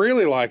I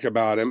really like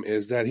about him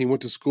is that he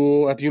went to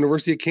school at the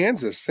University of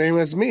Kansas, same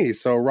as me.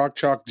 So Rock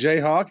Chalk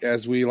Jayhawk,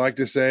 as we like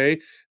to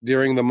say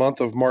during the month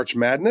of March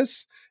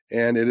Madness.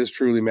 And it is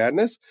truly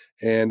madness.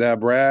 And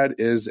Brad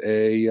is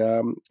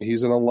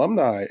he's an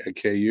alumni at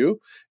KU.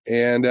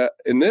 And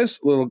in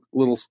this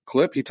little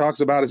clip, he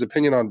talks about his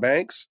opinion on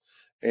banks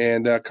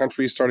and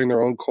countries starting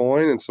their own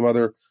coin and some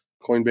other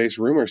Coinbase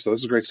rumors. So this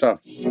is great stuff.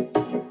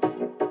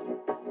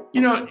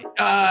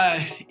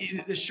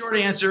 The short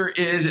answer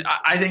is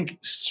I think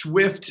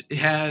Swift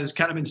has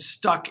kind of been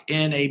stuck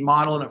in a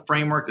model and a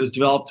framework that was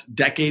developed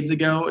decades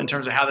ago in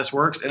terms of how this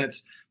works. And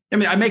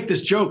I make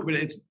this joke, but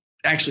it's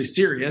actually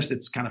serious.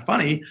 It's kind of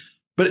funny.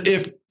 But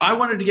if I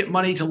wanted to get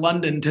money to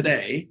London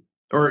today,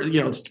 or,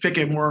 let's pick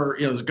a more,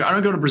 I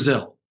don't go to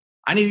Brazil.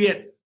 I need to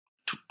get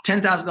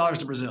 $10,000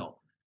 to Brazil.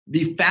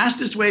 The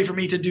fastest way for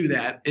me to do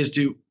that is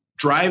to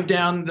drive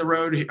down the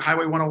road,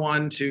 Highway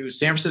 101 to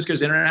San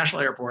Francisco's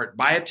International Airport,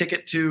 buy a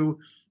ticket to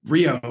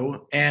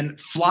Rio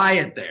and fly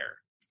it there.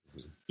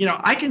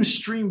 I can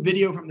stream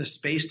video from the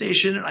space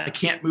station and I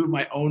can't move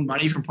my own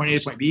money from point A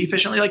to point B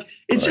efficiently.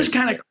 It's just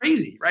kind of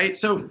crazy, right?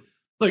 So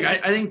look,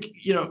 I think,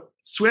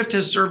 Swift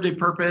has served a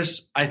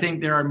purpose. I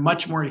think there are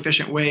much more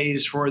efficient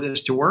ways for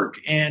this to work.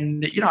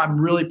 And,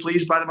 I'm really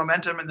pleased by the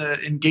momentum and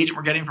the engagement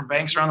we're getting from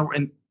banks around the world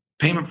and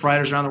payment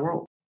providers around the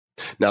world.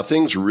 Now,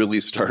 things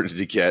really started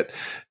to get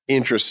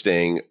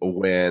interesting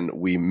when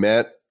we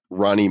met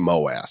Ronnie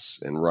Moas.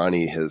 And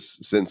Ronnie has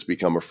since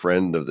become a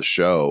friend of the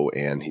show,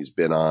 and he's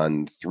been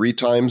on 3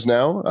 times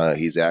now.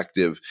 He's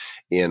active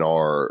in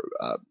our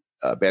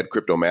Bad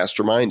Crypto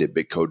Mastermind at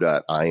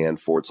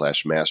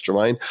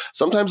bitco.in/mastermind.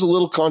 Sometimes a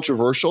little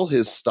controversial.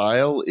 His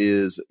style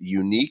is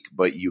unique,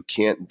 but you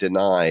can't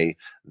deny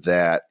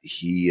that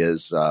he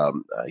is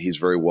he's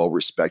very well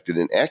respected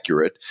and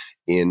accurate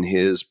in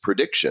his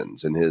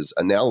predictions and his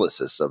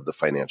analysis of the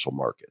financial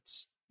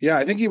markets. Yeah,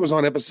 I think he was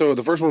on episode.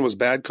 The first one was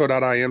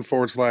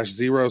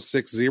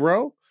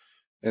badco.in/060,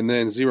 and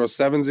then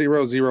 070,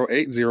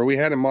 080. We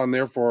had him on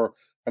there for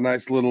a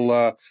nice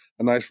little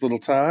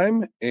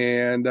time,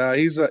 and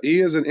he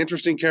is an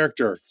interesting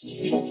character.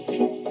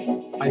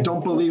 I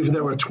don't believe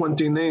there are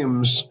 20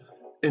 names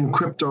in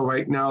crypto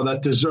right now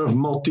that deserve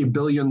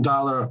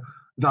multi-billion-dollar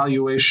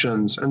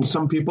valuations, and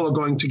some people are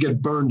going to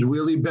get burned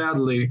really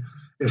badly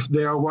if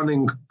they are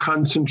running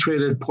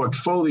concentrated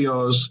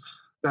portfolios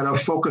that are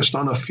focused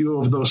on a few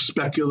of those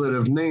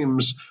speculative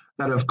names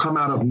that have come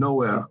out of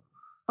nowhere.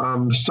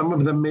 Some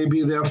of them may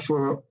be there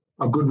for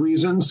a good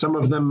reason. Some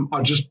of them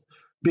are just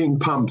being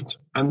pumped,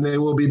 and they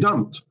will be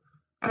dumped.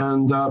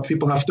 And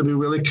people have to be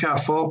really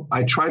careful.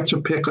 I tried to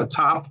pick a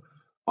top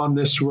on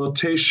this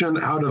rotation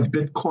out of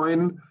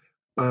Bitcoin.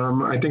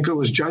 I think it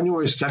was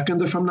January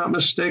 2nd, if I'm not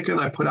mistaken.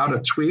 I put out a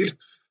tweet,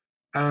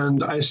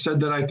 and I said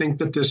that I think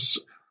that this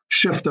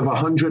shift of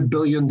 $100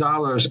 billion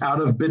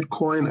out of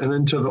Bitcoin and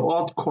into the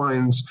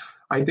altcoins,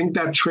 I think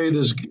that trade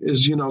is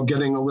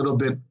getting a little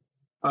bit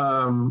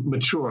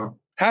mature.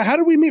 How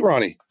did we meet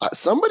Ronnie?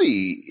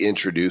 Somebody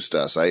introduced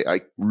us.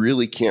 I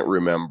really can't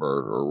remember,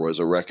 or was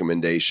a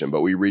recommendation,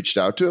 but we reached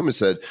out to him and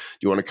said, "Do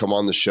you want to come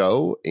on the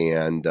show?"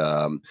 And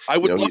I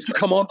would love to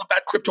come on the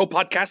Bad Crypto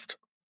Podcast.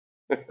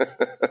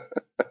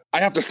 I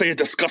have to say, it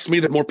disgusts me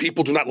that more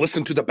people do not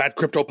listen to the Bad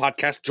Crypto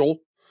Podcast, Joel.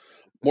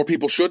 More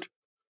people should.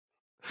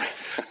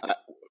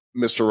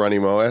 Mr. Ronnie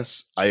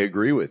Moas, I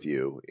agree with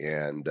you.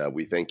 And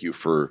we thank you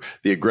for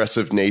the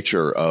aggressive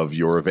nature of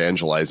your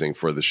evangelizing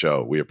for the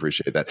show. We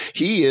appreciate that.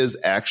 He is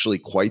actually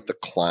quite the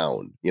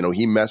clown. You know,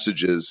 he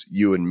messages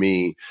you and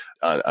me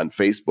on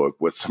Facebook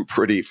with some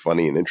pretty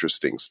funny and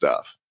interesting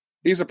stuff.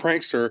 He's a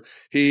prankster.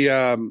 He,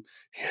 in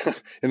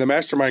the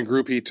mastermind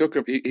group,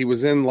 he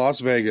was in Las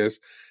Vegas.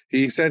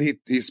 He said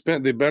he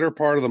spent the better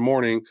part of the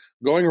morning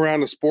going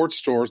around the sports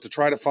stores to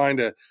try to find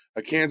a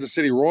Kansas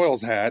City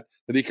Royals hat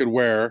that he could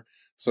wear,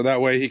 so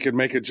that way he could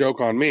make a joke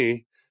on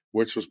me,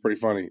 which was pretty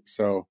funny.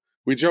 So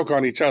we joke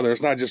on each other.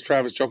 It's not just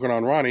Travis joking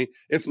on Ronnie.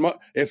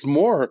 It's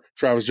more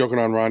Travis joking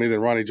on Ronnie than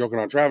Ronnie joking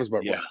on Travis.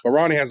 But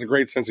Ronnie has a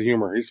great sense of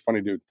humor. He's a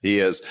funny dude. He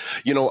is.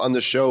 You know, on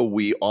the show,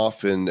 we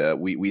often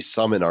we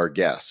summon our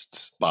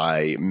guests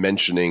by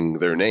mentioning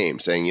their name,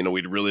 saying, you know,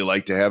 we'd really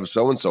like to have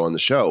so-and-so on the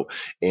show.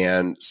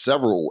 And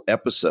several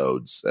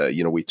episodes,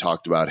 we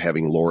talked about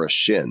having Laura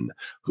Shin,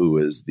 who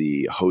is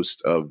the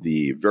host of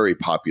the very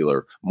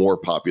popular, more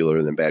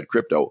popular than Bad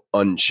Crypto,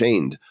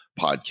 Unchained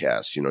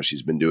podcast. You know,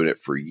 she's been doing it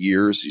for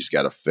years. She's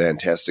got a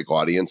fantastic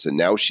audience. And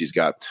now she's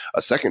got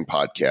a second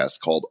podcast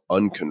called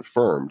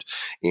Unconfirmed.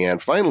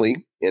 And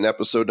finally, in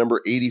episode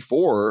number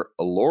 84,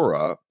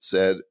 Laura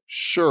said,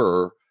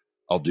 "Sure,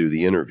 I'll do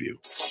the interview."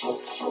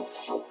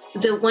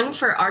 The one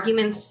for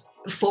arguments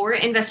for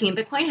investing in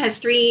Bitcoin has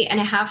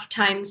 3.5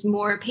 times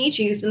more page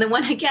views than the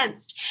one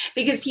against,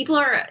 because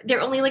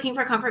they're only looking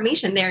for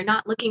confirmation. They're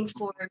not looking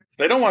for.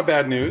 They don't want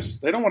bad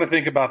news. They don't want to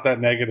think about that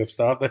negative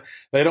stuff.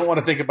 They don't want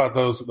to think about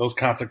those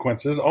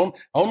consequences.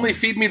 Only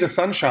feed me the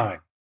sunshine.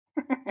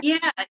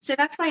 Yeah. So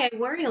that's why I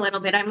worry a little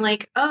bit. I'm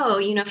like,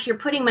 if you're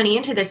putting money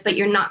into this, but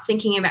you're not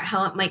thinking about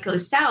how it might go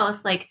south,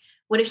 like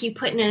what if you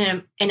put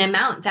in an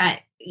amount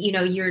that,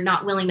 you're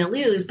not willing to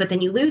lose, but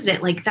then you lose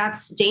it? Like,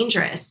 that's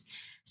dangerous.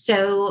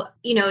 So,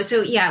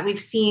 we've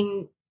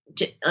seen,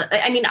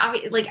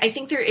 I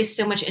think there is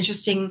so much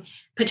interesting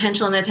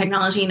potential in the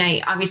technology.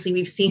 And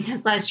we've seen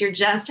this last year,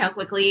 just how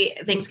quickly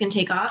things can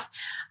take off.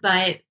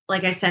 But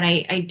like I said,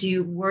 I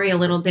do worry a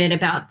little bit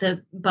about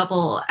the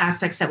bubble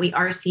aspects that we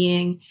are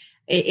seeing.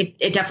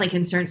 It definitely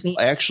concerns me.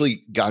 I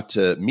actually got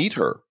to meet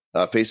her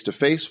face to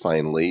face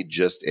finally,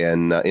 just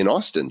in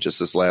Austin, just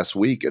this last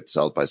week at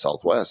South by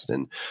Southwest.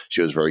 And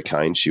she was very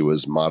kind. She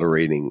was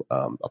moderating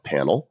a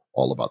panel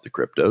all about the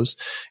cryptos.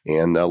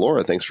 And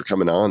Laura, thanks for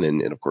coming on.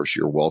 And of course,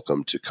 you're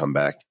welcome to come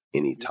back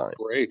anytime.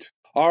 Great.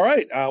 All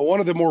right. One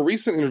of the more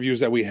recent interviews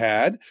that we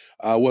had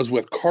was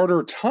with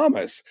Carter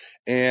Thomas.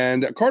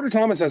 And Carter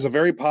Thomas has a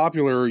very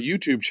popular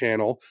YouTube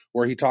channel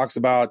where he talks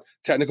about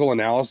technical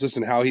analysis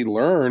and how he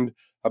learned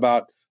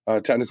about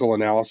technical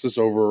analysis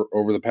over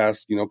the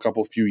past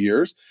few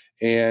years.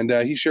 And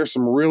he shares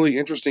some really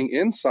interesting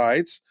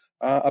insights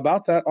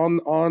about that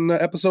on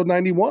episode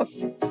 91.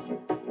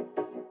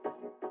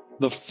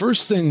 The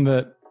first thing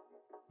that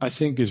I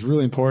think is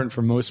really important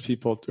for most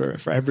people, or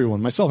for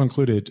everyone, myself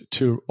included,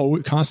 to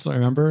constantly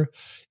remember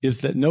is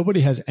that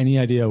nobody has any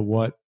idea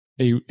what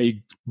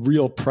a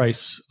real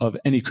price of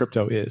any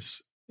crypto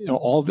is.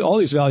 All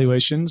these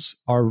valuations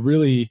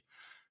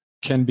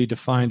can be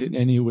defined in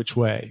any which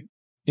way.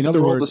 In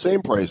other words, the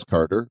same price,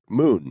 Carter.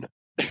 Moon.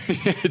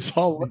 It's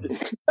all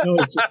it's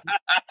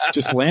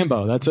just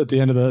Lambo. That's at the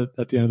end of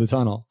the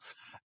tunnel.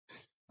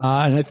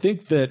 And I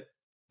think that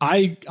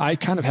I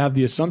kind of have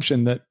the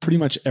assumption that pretty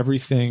much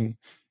everything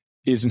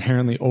is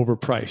inherently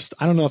overpriced.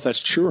 I don't know if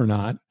that's true or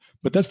not,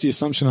 but that's the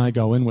assumption I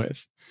go in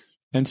with.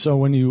 And so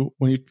when you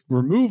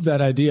remove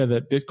that idea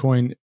that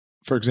Bitcoin,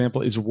 for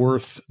example, is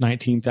worth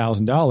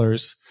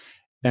 $19,000,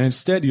 and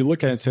instead you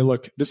look at it and say,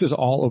 look, this is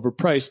all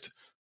overpriced.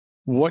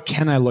 What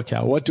can I look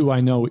at? What do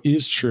I know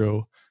is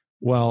true?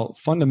 Well,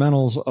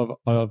 fundamentals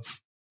of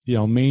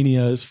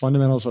manias,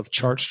 fundamentals of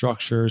chart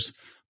structures,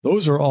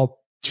 those are all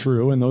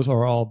true, and those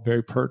are all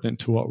very pertinent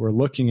to what we're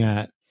looking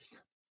at.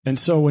 And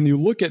so when you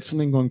look at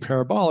something going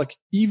parabolic,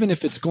 even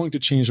if it's going to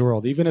change the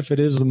world, even if it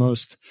is the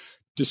most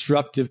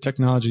disruptive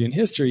technology in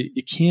history,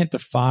 it can't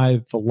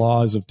defy the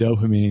laws of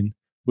dopamine,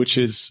 which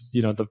is,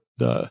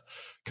 the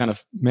kind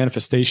of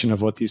manifestation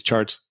of what these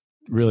charts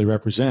really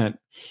represent.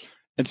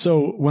 And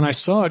so when I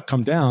saw it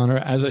come down, or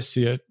as I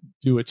see it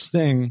do its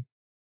thing,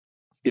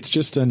 it's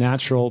just a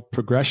natural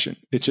progression.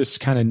 It just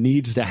kind of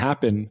needs to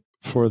happen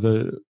for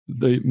the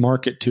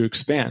market to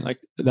expand. Like,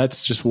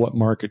 that's just what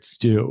markets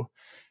do.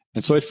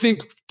 And so I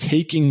think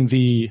taking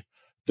the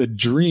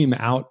dream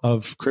out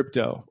of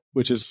crypto,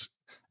 which is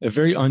a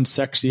very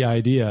unsexy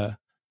idea,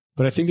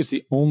 but I think it's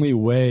the only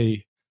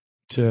way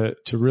to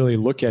really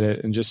look at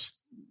it and just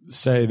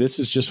say, this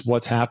is just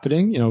what's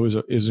happening. It was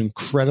an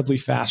incredibly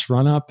fast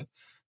run up.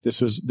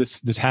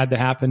 This had to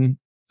happen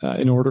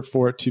in order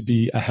for it to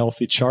be a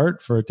healthy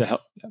chart, for it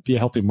to be a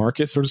healthy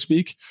market, so to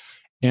speak.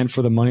 and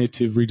for the money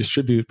to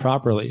redistribute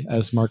properly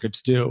as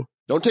markets do.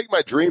 Don't take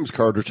my dreams,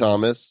 Carter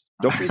Thomas.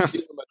 Don't be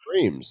stealing my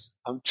dreams.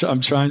 I'm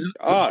trying.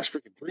 Gosh,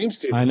 freaking dream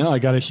stealing. I know. I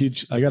got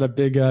a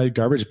big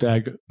garbage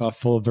bag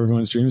full of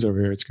everyone's dreams over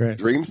here. It's great.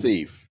 Dream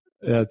thief.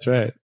 Yeah, that's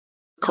right.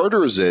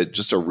 Carter is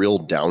just a real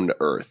down to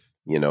earth,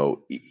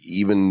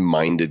 even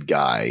minded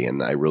guy.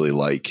 And I really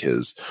like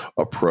his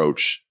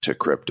approach to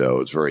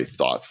crypto. It's very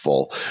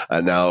thoughtful.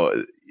 Now,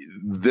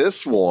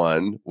 this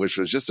one, which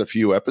was just a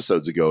few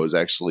episodes ago, is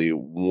actually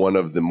one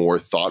of the more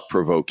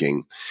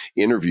thought-provoking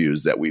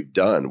interviews that we've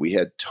done. We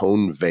had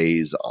Tone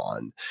Vays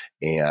on,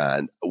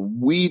 and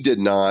we did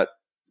not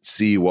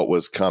see what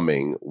was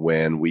coming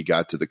when we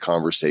got to the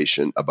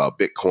conversation about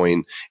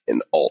Bitcoin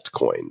and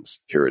altcoins.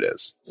 Here it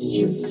is.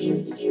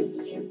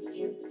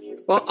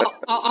 Well,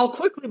 I'll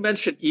quickly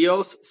mention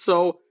EOS.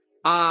 So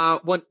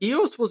when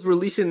EOS was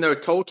releasing their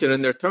token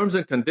and their terms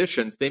and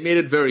conditions, they made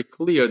it very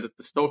clear that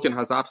this token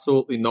has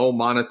absolutely no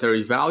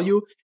monetary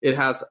value. It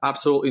has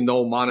absolutely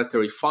no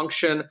monetary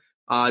function.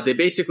 They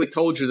basically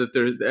told you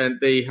that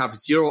they have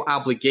zero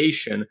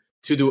obligation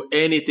to do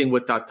anything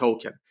with that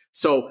token.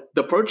 So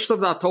the purchase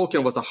of that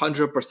token was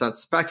 100%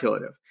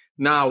 speculative.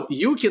 Now,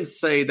 you can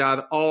say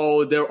that,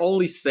 they're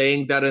only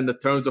saying that in the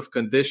terms of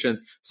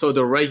conditions so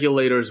the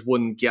regulators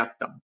wouldn't get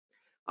them.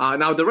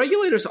 Now, the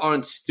regulators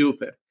aren't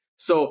stupid.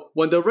 So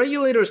when the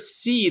regulators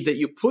see that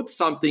you put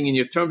something in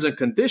your terms and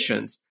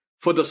conditions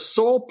for the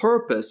sole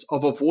purpose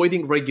of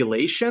avoiding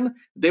regulation,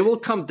 they will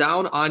come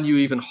down on you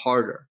even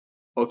harder,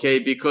 okay?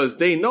 Because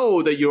they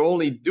know that you're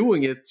only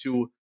doing it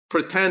to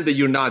pretend that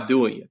you're not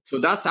doing it. So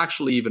that's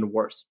actually even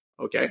worse,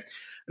 okay?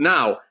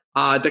 Now,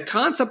 the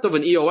concept of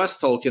an EOS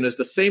token is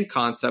the same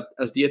concept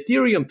as the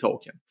Ethereum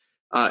token.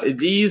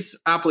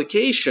 These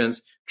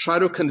applications try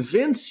to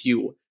convince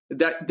you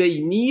that they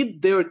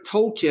need their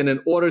token in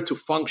order to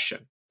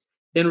function.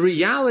 In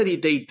reality,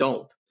 they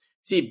don't.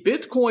 See,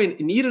 Bitcoin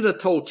needed a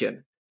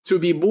token to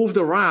be moved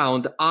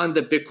around on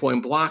the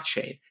Bitcoin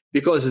blockchain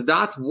because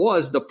that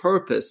was the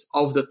purpose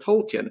of the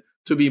token,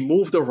 to be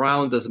moved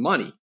around as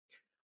money.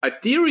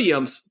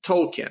 Ethereum's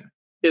token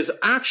is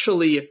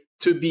actually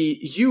to be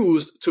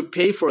used to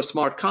pay for a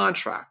smart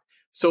contract.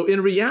 So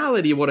in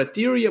reality, what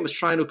Ethereum is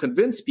trying to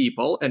convince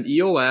people, and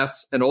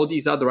EOS and all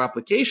these other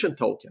application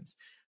tokens,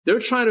 they're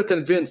trying to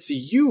convince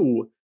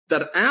you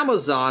that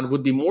Amazon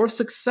would be more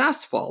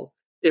successful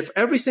if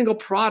every single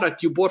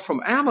product you bought from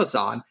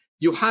Amazon,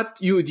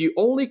 the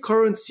only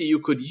currency you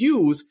could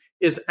use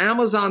is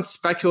Amazon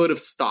speculative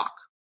stock.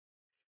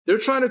 They're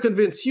trying to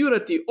convince you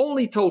that the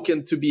only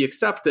token to be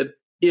accepted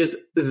is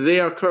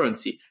their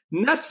currency.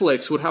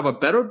 Netflix would have a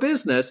better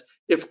business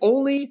if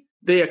only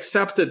they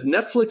accepted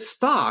Netflix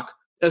stock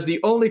as the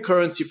only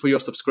currency for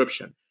your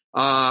subscription.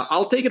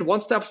 I'll take it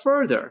one step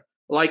further,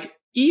 like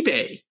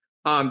eBay.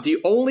 The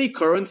only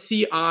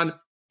currency on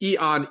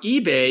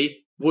eBay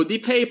would be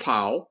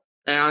PayPal.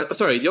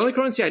 The only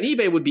currency on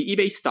eBay would be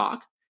eBay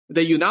stock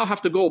that you now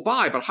have to go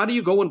buy. But how do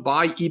you go and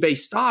buy eBay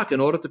stock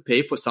in order to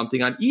pay for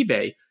something on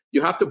eBay?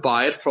 You have to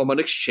buy it from an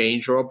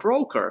exchange or a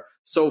broker.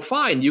 So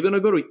fine, you're going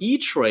to go to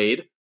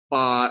E-Trade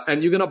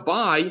and you're going to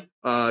buy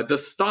the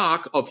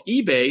stock of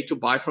eBay to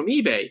buy from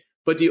eBay.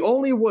 But the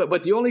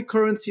only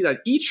currency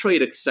that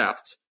E-Trade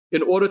accepts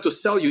in order to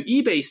sell you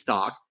eBay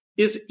stock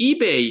is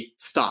eBay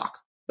stock.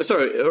 So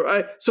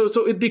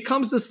it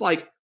becomes this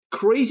like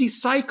crazy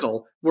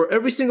cycle where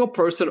every single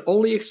person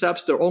only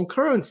accepts their own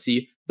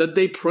currency that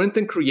they print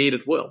and create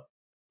at will.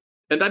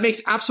 And that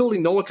makes absolutely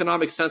no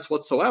economic sense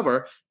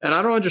whatsoever. And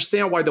I don't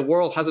understand why the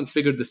world hasn't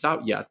figured this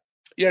out yet.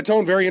 Yeah,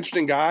 Tone, very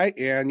interesting guy.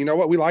 And you know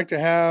what? We like to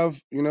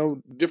have,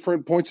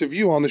 different points of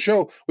view on the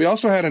show. We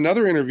also had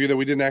another interview that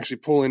we didn't actually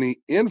pull any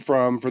in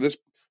from for this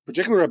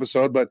particular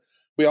episode, but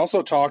we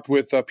also talked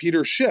with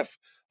Peter Schiff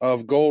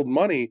of Gold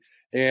Money.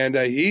 And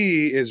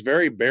he is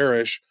very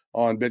bearish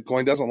on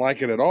Bitcoin, doesn't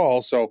like it at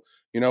all. So,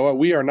 you know what?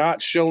 We are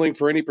not shilling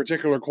for any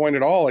particular coin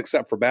at all,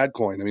 except for bad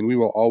coin. I mean, we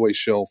will always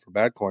shill for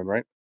bad coin,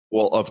 right?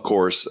 Well, of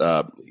course,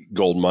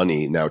 Gold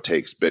Money now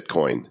takes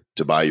Bitcoin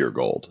to buy your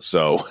gold.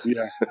 So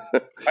yeah,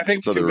 I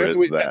think so there is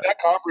that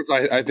conference,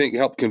 I think,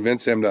 helped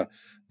convince him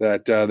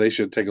that they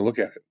should take a look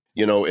at it.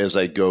 As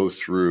I go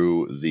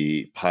through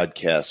the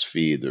podcast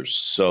feed, there's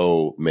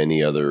so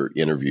many other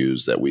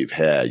interviews that we've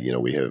had.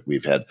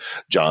 We've had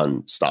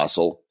John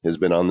Stossel has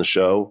been on the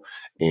show,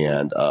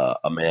 and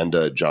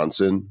Amanda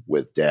Johnson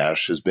with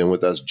Dash has been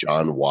with us.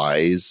 John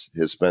Wise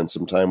has spent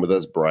some time with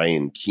us.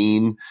 Brian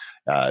Keene,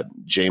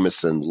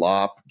 Jameson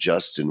Lopp,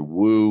 Justin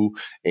Wu,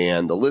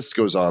 and the list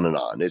goes on and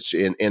on.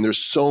 And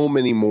there's so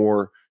many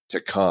more to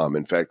come.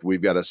 In fact,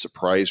 we've got a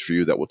surprise for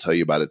you that we'll tell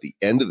you about at the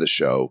end of the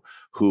show,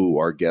 who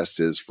our guest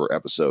is for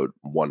episode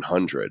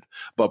 100.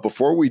 But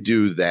before we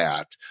do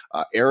that,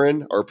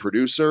 Aaron, our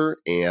producer,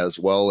 as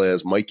well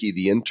as Mikey,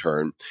 the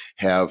intern,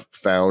 have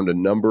found a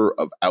number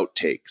of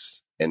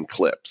outtakes and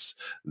clips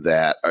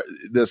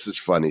this is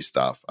funny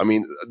stuff. I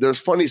mean, there's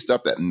funny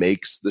stuff that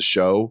makes the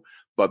show,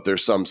 but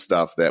there's some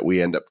stuff that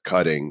we end up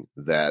cutting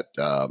that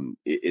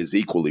is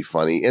equally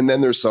funny. And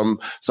then there's some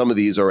of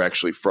these are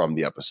actually from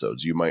the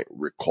episodes. You might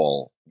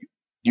recall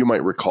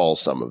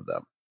some of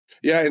them.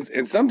 Yeah,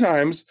 and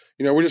sometimes,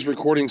 we're just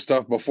recording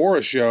stuff before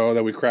a show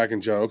that we crack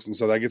in jokes, and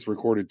so that gets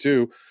recorded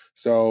too.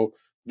 So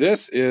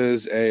this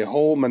is a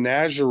whole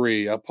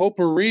menagerie, a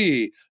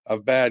potpourri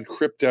of bad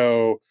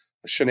crypto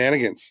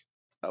shenanigans.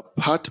 A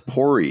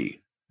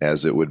potpourri,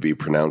 as it would be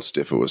pronounced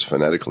if it was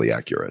phonetically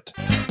accurate.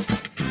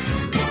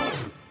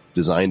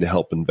 Designed to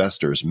help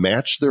investors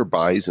match their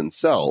buys and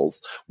sells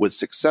with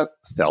success.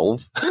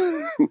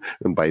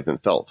 And buy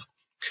themselves.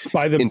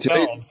 By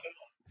themselves.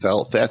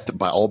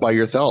 All by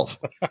yourself.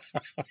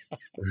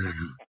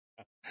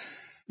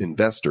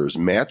 Investors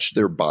match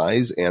their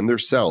buys and their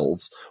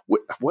sells.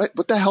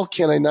 What the hell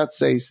can I not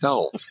say?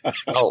 Self.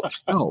 Oh.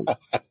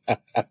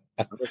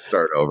 Let's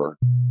start over.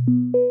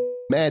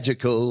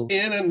 Magical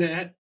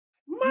internet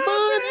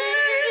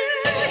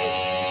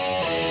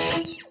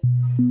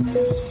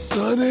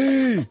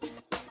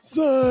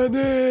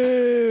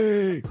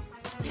Sonny,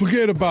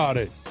 forget about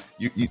it.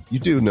 You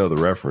do know the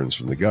reference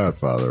from The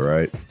Godfather,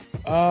 right?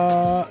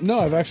 No,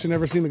 I've actually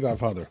never seen The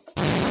Godfather.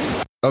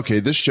 Okay,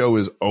 this show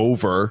is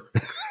over.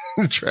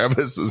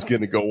 Travis is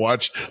going to go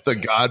watch The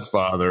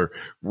Godfather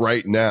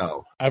right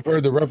now. I've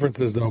heard the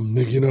references, though.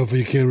 Nick, you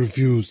can't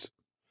refuse.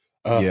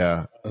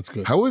 Yeah. That's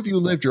good. How have you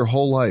lived your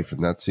whole life and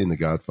not seen The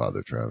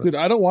Godfather, Travis? Dude,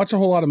 I don't watch a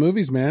whole lot of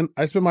movies, man.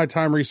 I spend my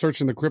time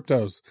researching the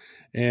cryptos,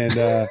 and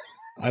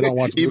I don't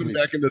watch Even movies.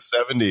 back in the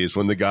 70s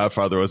when The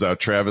Godfather was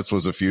out, Travis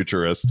was a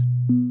futurist.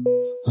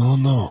 I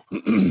don't know.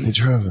 Hey,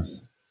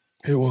 Travis.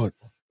 Hey, what?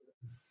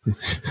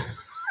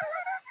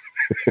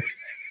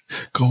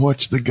 Go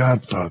watch The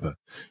Godfather.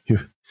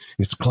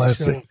 It's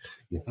classic.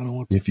 I don't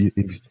want if you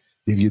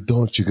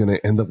don't, you're going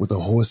to end up with a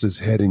horse's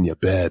head in your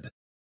bed.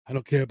 I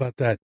don't care about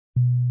that.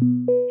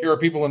 Here are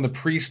people in the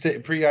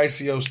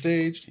pre-ICO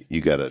stage.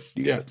 You got to.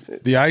 The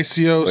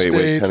ICO stage.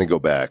 Wait, kind of go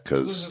back This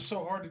because. is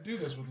so hard to do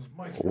this with this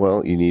mic.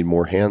 Well, you need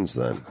more hands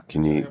then.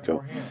 Can you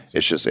go?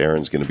 It's just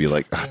Aaron's going to be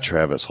like,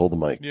 Travis, hold the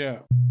mic. Yeah.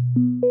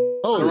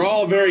 Oh, They're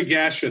all very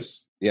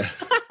gaseous. Yeah.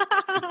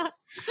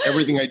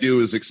 Everything I do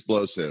is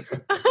explosive.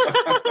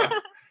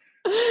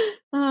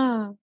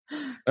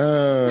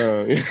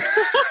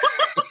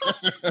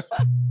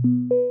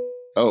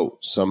 Oh,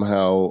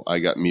 somehow I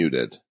got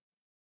muted.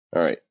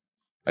 All right.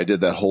 I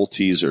did that whole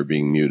teaser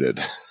being muted.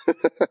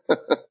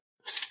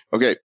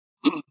 Okay.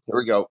 Here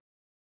we go.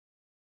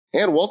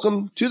 And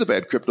welcome to the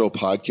Bad Crypto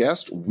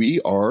Podcast.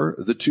 We are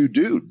the two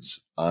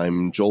dudes.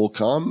 I'm Joel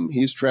Comm.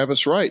 He's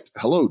Travis Wright.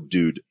 Hello,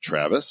 dude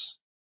Travis.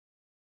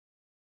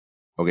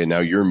 Okay, now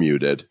you're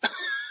muted.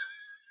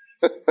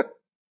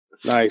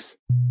 Nice.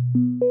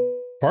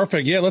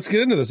 Perfect. Yeah, let's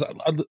get into this.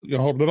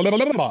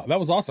 That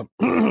was awesome.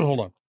 Hold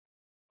on.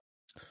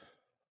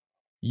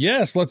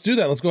 Yes, let's do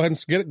that. Let's go ahead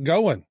and get it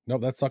going.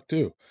 Nope, that sucked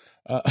too.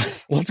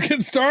 Let's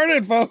get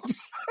started, folks.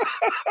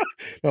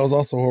 That was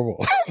also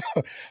horrible.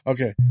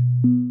 Okay.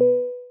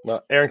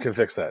 Well, Aaron can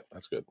fix that.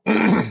 That's good.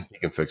 You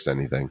can fix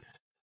anything.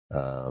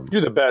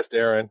 You're the best,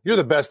 Aaron. You're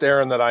the best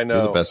Aaron that I know.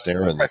 You're the best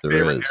Aaron that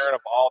there is. Aaron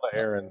of all the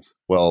Aarons.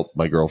 Well,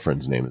 my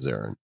girlfriend's name is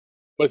Aaron.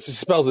 But it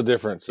spells it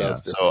different. So, yeah,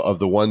 so of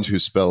the ones who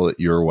spell it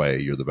your way,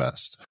 you're the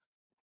best.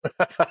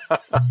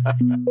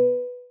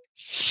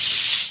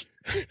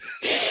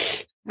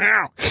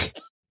 Meow.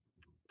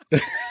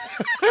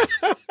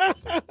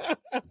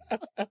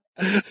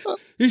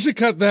 You should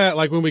cut that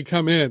like when we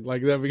come in,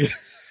 like that.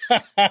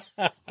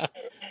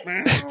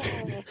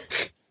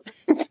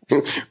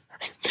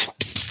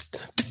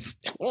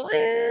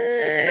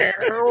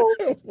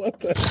 What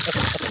the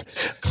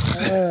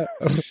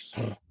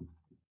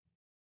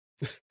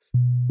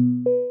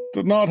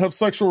Did not have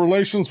sexual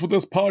relations with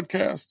this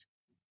podcast.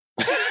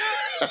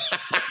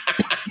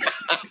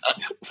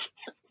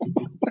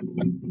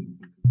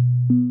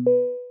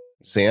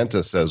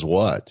 Santa says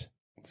what?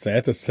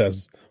 Santa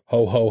says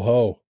ho ho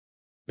ho,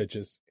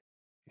 bitches.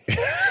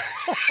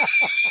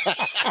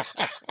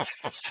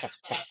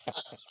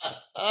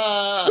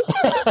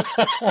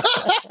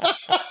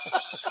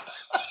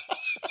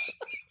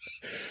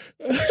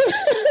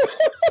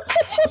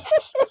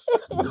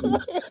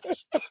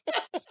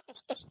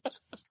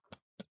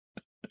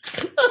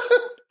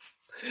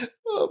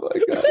 Oh my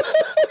God.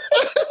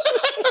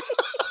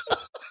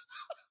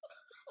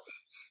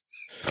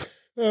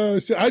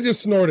 Shit, I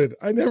just snorted.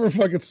 I never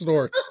fucking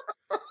snort.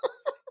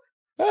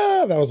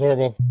 That was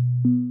horrible.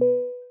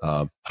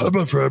 I'm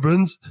a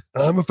Fabbins.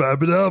 I'm a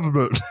Fabbin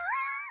Albert.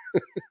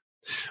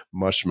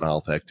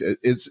 Mushmouth.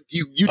 It's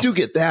you do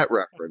get that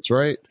reference,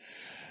 right?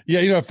 Yeah,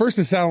 at first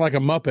it sounded like a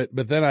Muppet,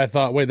 but then I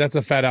thought, wait, that's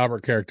a Fat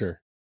Albert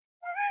character.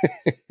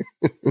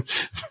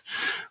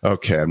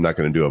 Okay, I'm not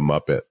going to do a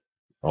Muppet,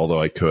 although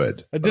I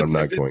could. But I'm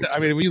not going to. I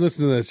mean, when you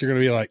listen to this, you're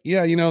going to be like,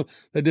 yeah,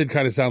 that did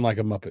kind of sound like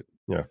a Muppet.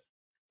 Yeah.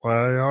 Why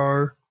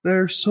are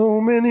there so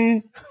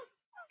many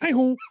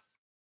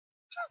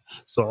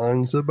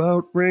songs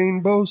about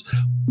rainbows?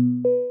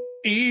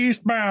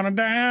 Eastbound and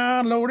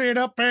down, loaded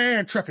up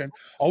and trucking.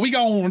 Oh, we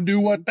gonna do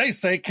what they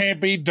say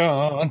can't be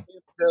done.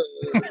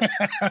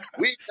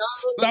 We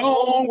got a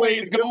long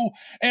way to go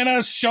and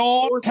a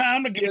short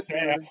time to get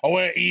there. Oh,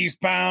 we're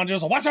eastbound,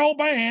 just watch old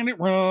bandit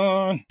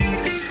run.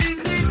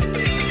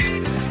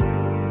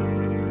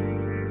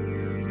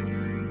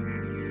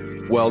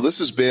 Well, this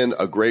has been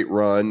a great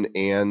run,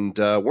 and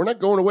we're not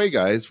going away,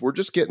 guys. We're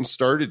just getting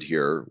started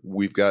here.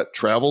 We've got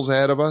travels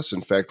ahead of us. In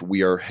fact,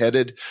 we are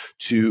headed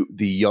to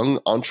the Young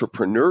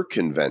Entrepreneur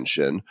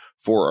Convention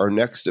for our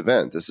next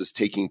event. This is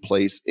taking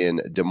place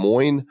in Des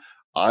Moines,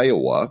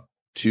 Iowa,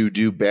 to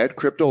do Bad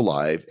Crypto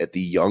Live at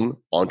the Young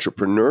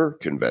Entrepreneur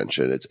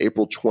Convention. It's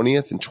April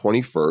 20th and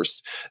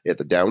 21st at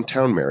the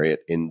Downtown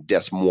Marriott in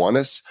Des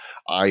Moines,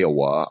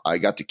 Iowa. I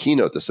got to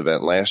keynote this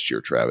event last year,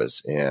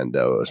 Travis, and it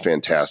was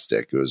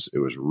fantastic. It was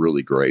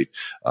really great,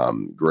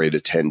 great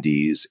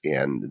attendees.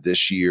 And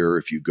this year,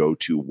 if you go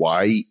to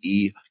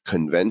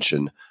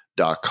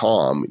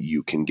yeconvention.com,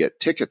 you can get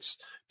tickets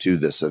to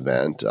this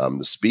event. The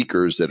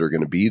speakers that are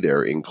going to be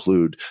there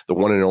include the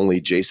one and only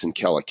Jason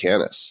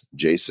Calacanis.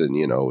 Jason,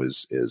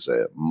 is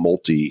a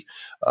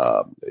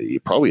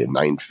probably a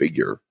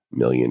 9-figure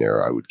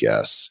millionaire, I would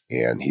guess.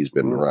 And he's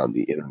been around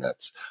the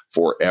internets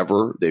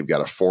forever. They've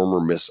got a former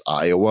Miss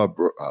Iowa,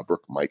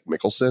 Brooke Mike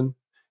Mickelson,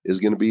 is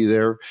going to be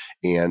there.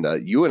 And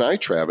you and I,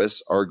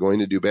 Travis, are going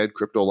to do Bad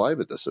Crypto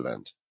Live at this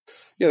event.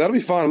 Yeah, that'll be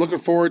fun. I'm looking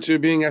forward to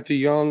being at the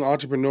Young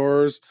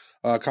Entrepreneurs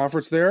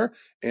Conference there.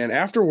 And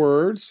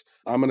afterwards,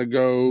 I'm going to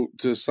go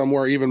to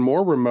somewhere even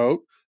more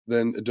remote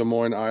than Des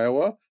Moines,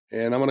 Iowa.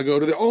 And I'm going to go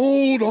to the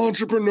Old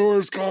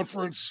Entrepreneurs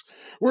Conference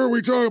where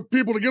we tell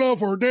people to get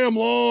off our damn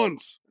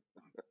lawns.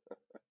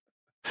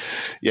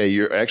 Yeah,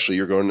 you're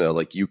going to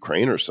like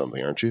Ukraine or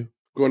something, aren't you?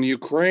 Going to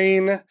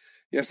Ukraine.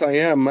 Yes, I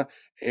am.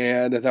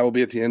 And that will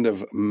be at the end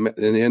of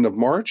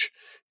March.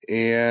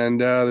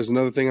 And there's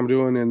another thing I'm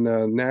doing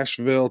in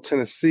Nashville,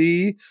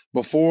 Tennessee,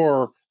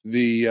 before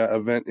the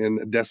event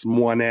in Des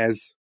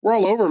Moines. We're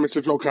all over,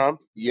 Mr. Joe Com.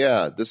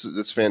 Yeah, this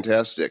is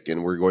fantastic.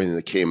 And we're going to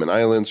the Cayman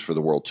Islands for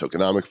the World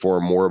Tokenomic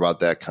Forum. More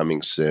about that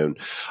coming soon.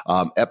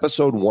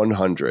 Episode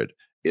 100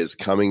 is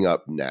coming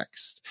up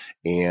next.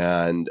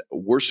 And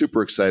we're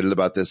super excited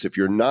about this. If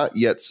you're not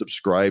yet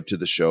subscribed to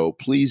the show,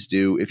 please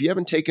do. If you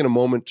haven't taken a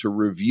moment to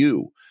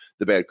review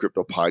the Bad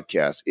Crypto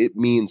Podcast, it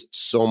means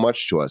so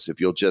much to us if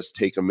you'll just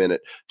take a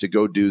minute to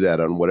go do that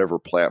on whatever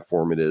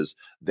platform it is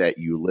that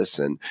you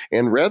listen.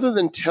 And rather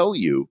than tell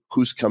you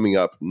who's coming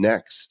up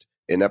next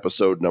in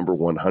episode number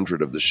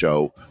 100 of the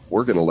show,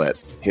 we're going to let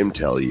him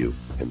tell you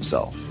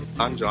himself.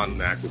 I'm John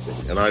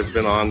McAfee, and I've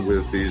been on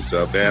with these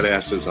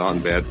badasses on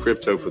Bad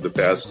Crypto for the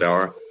past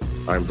hour.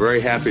 I'm very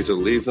happy to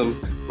leave them,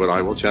 but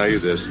I will tell you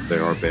this, they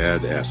are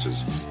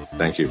badasses.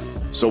 Thank you.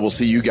 So we'll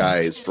see you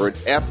guys for an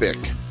epic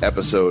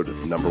episode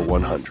number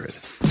 100.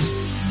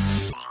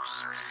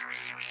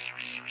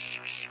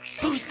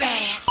 Who's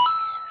bad?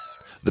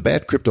 The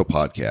Bad Crypto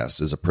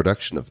Podcast is a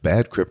production of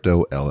Bad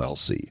Crypto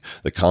LLC.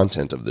 The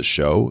content of the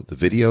show, the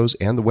videos,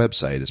 and the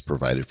website is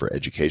provided for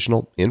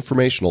educational,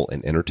 informational,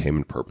 and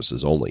entertainment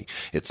purposes only.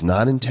 It's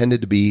not intended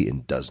to be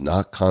and does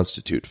not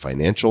constitute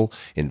financial,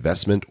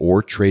 investment,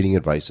 or trading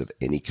advice of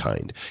any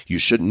kind. You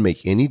shouldn't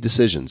make any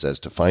decisions as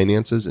to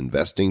finances,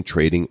 investing,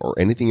 trading, or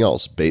anything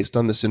else based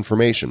on this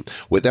information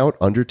without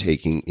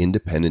undertaking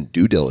independent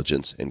due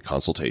diligence and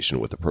consultation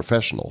with a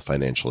professional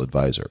financial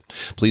advisor.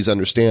 Please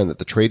understand that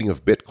the trading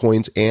of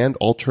Bitcoins and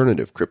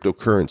alternative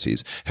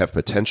cryptocurrencies have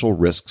potential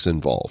risks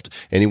involved.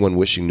 Anyone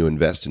wishing to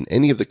invest in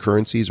any of the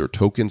currencies or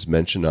tokens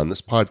mentioned on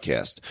this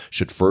podcast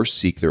should first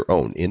seek their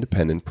own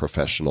independent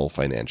professional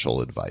financial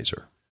advisor.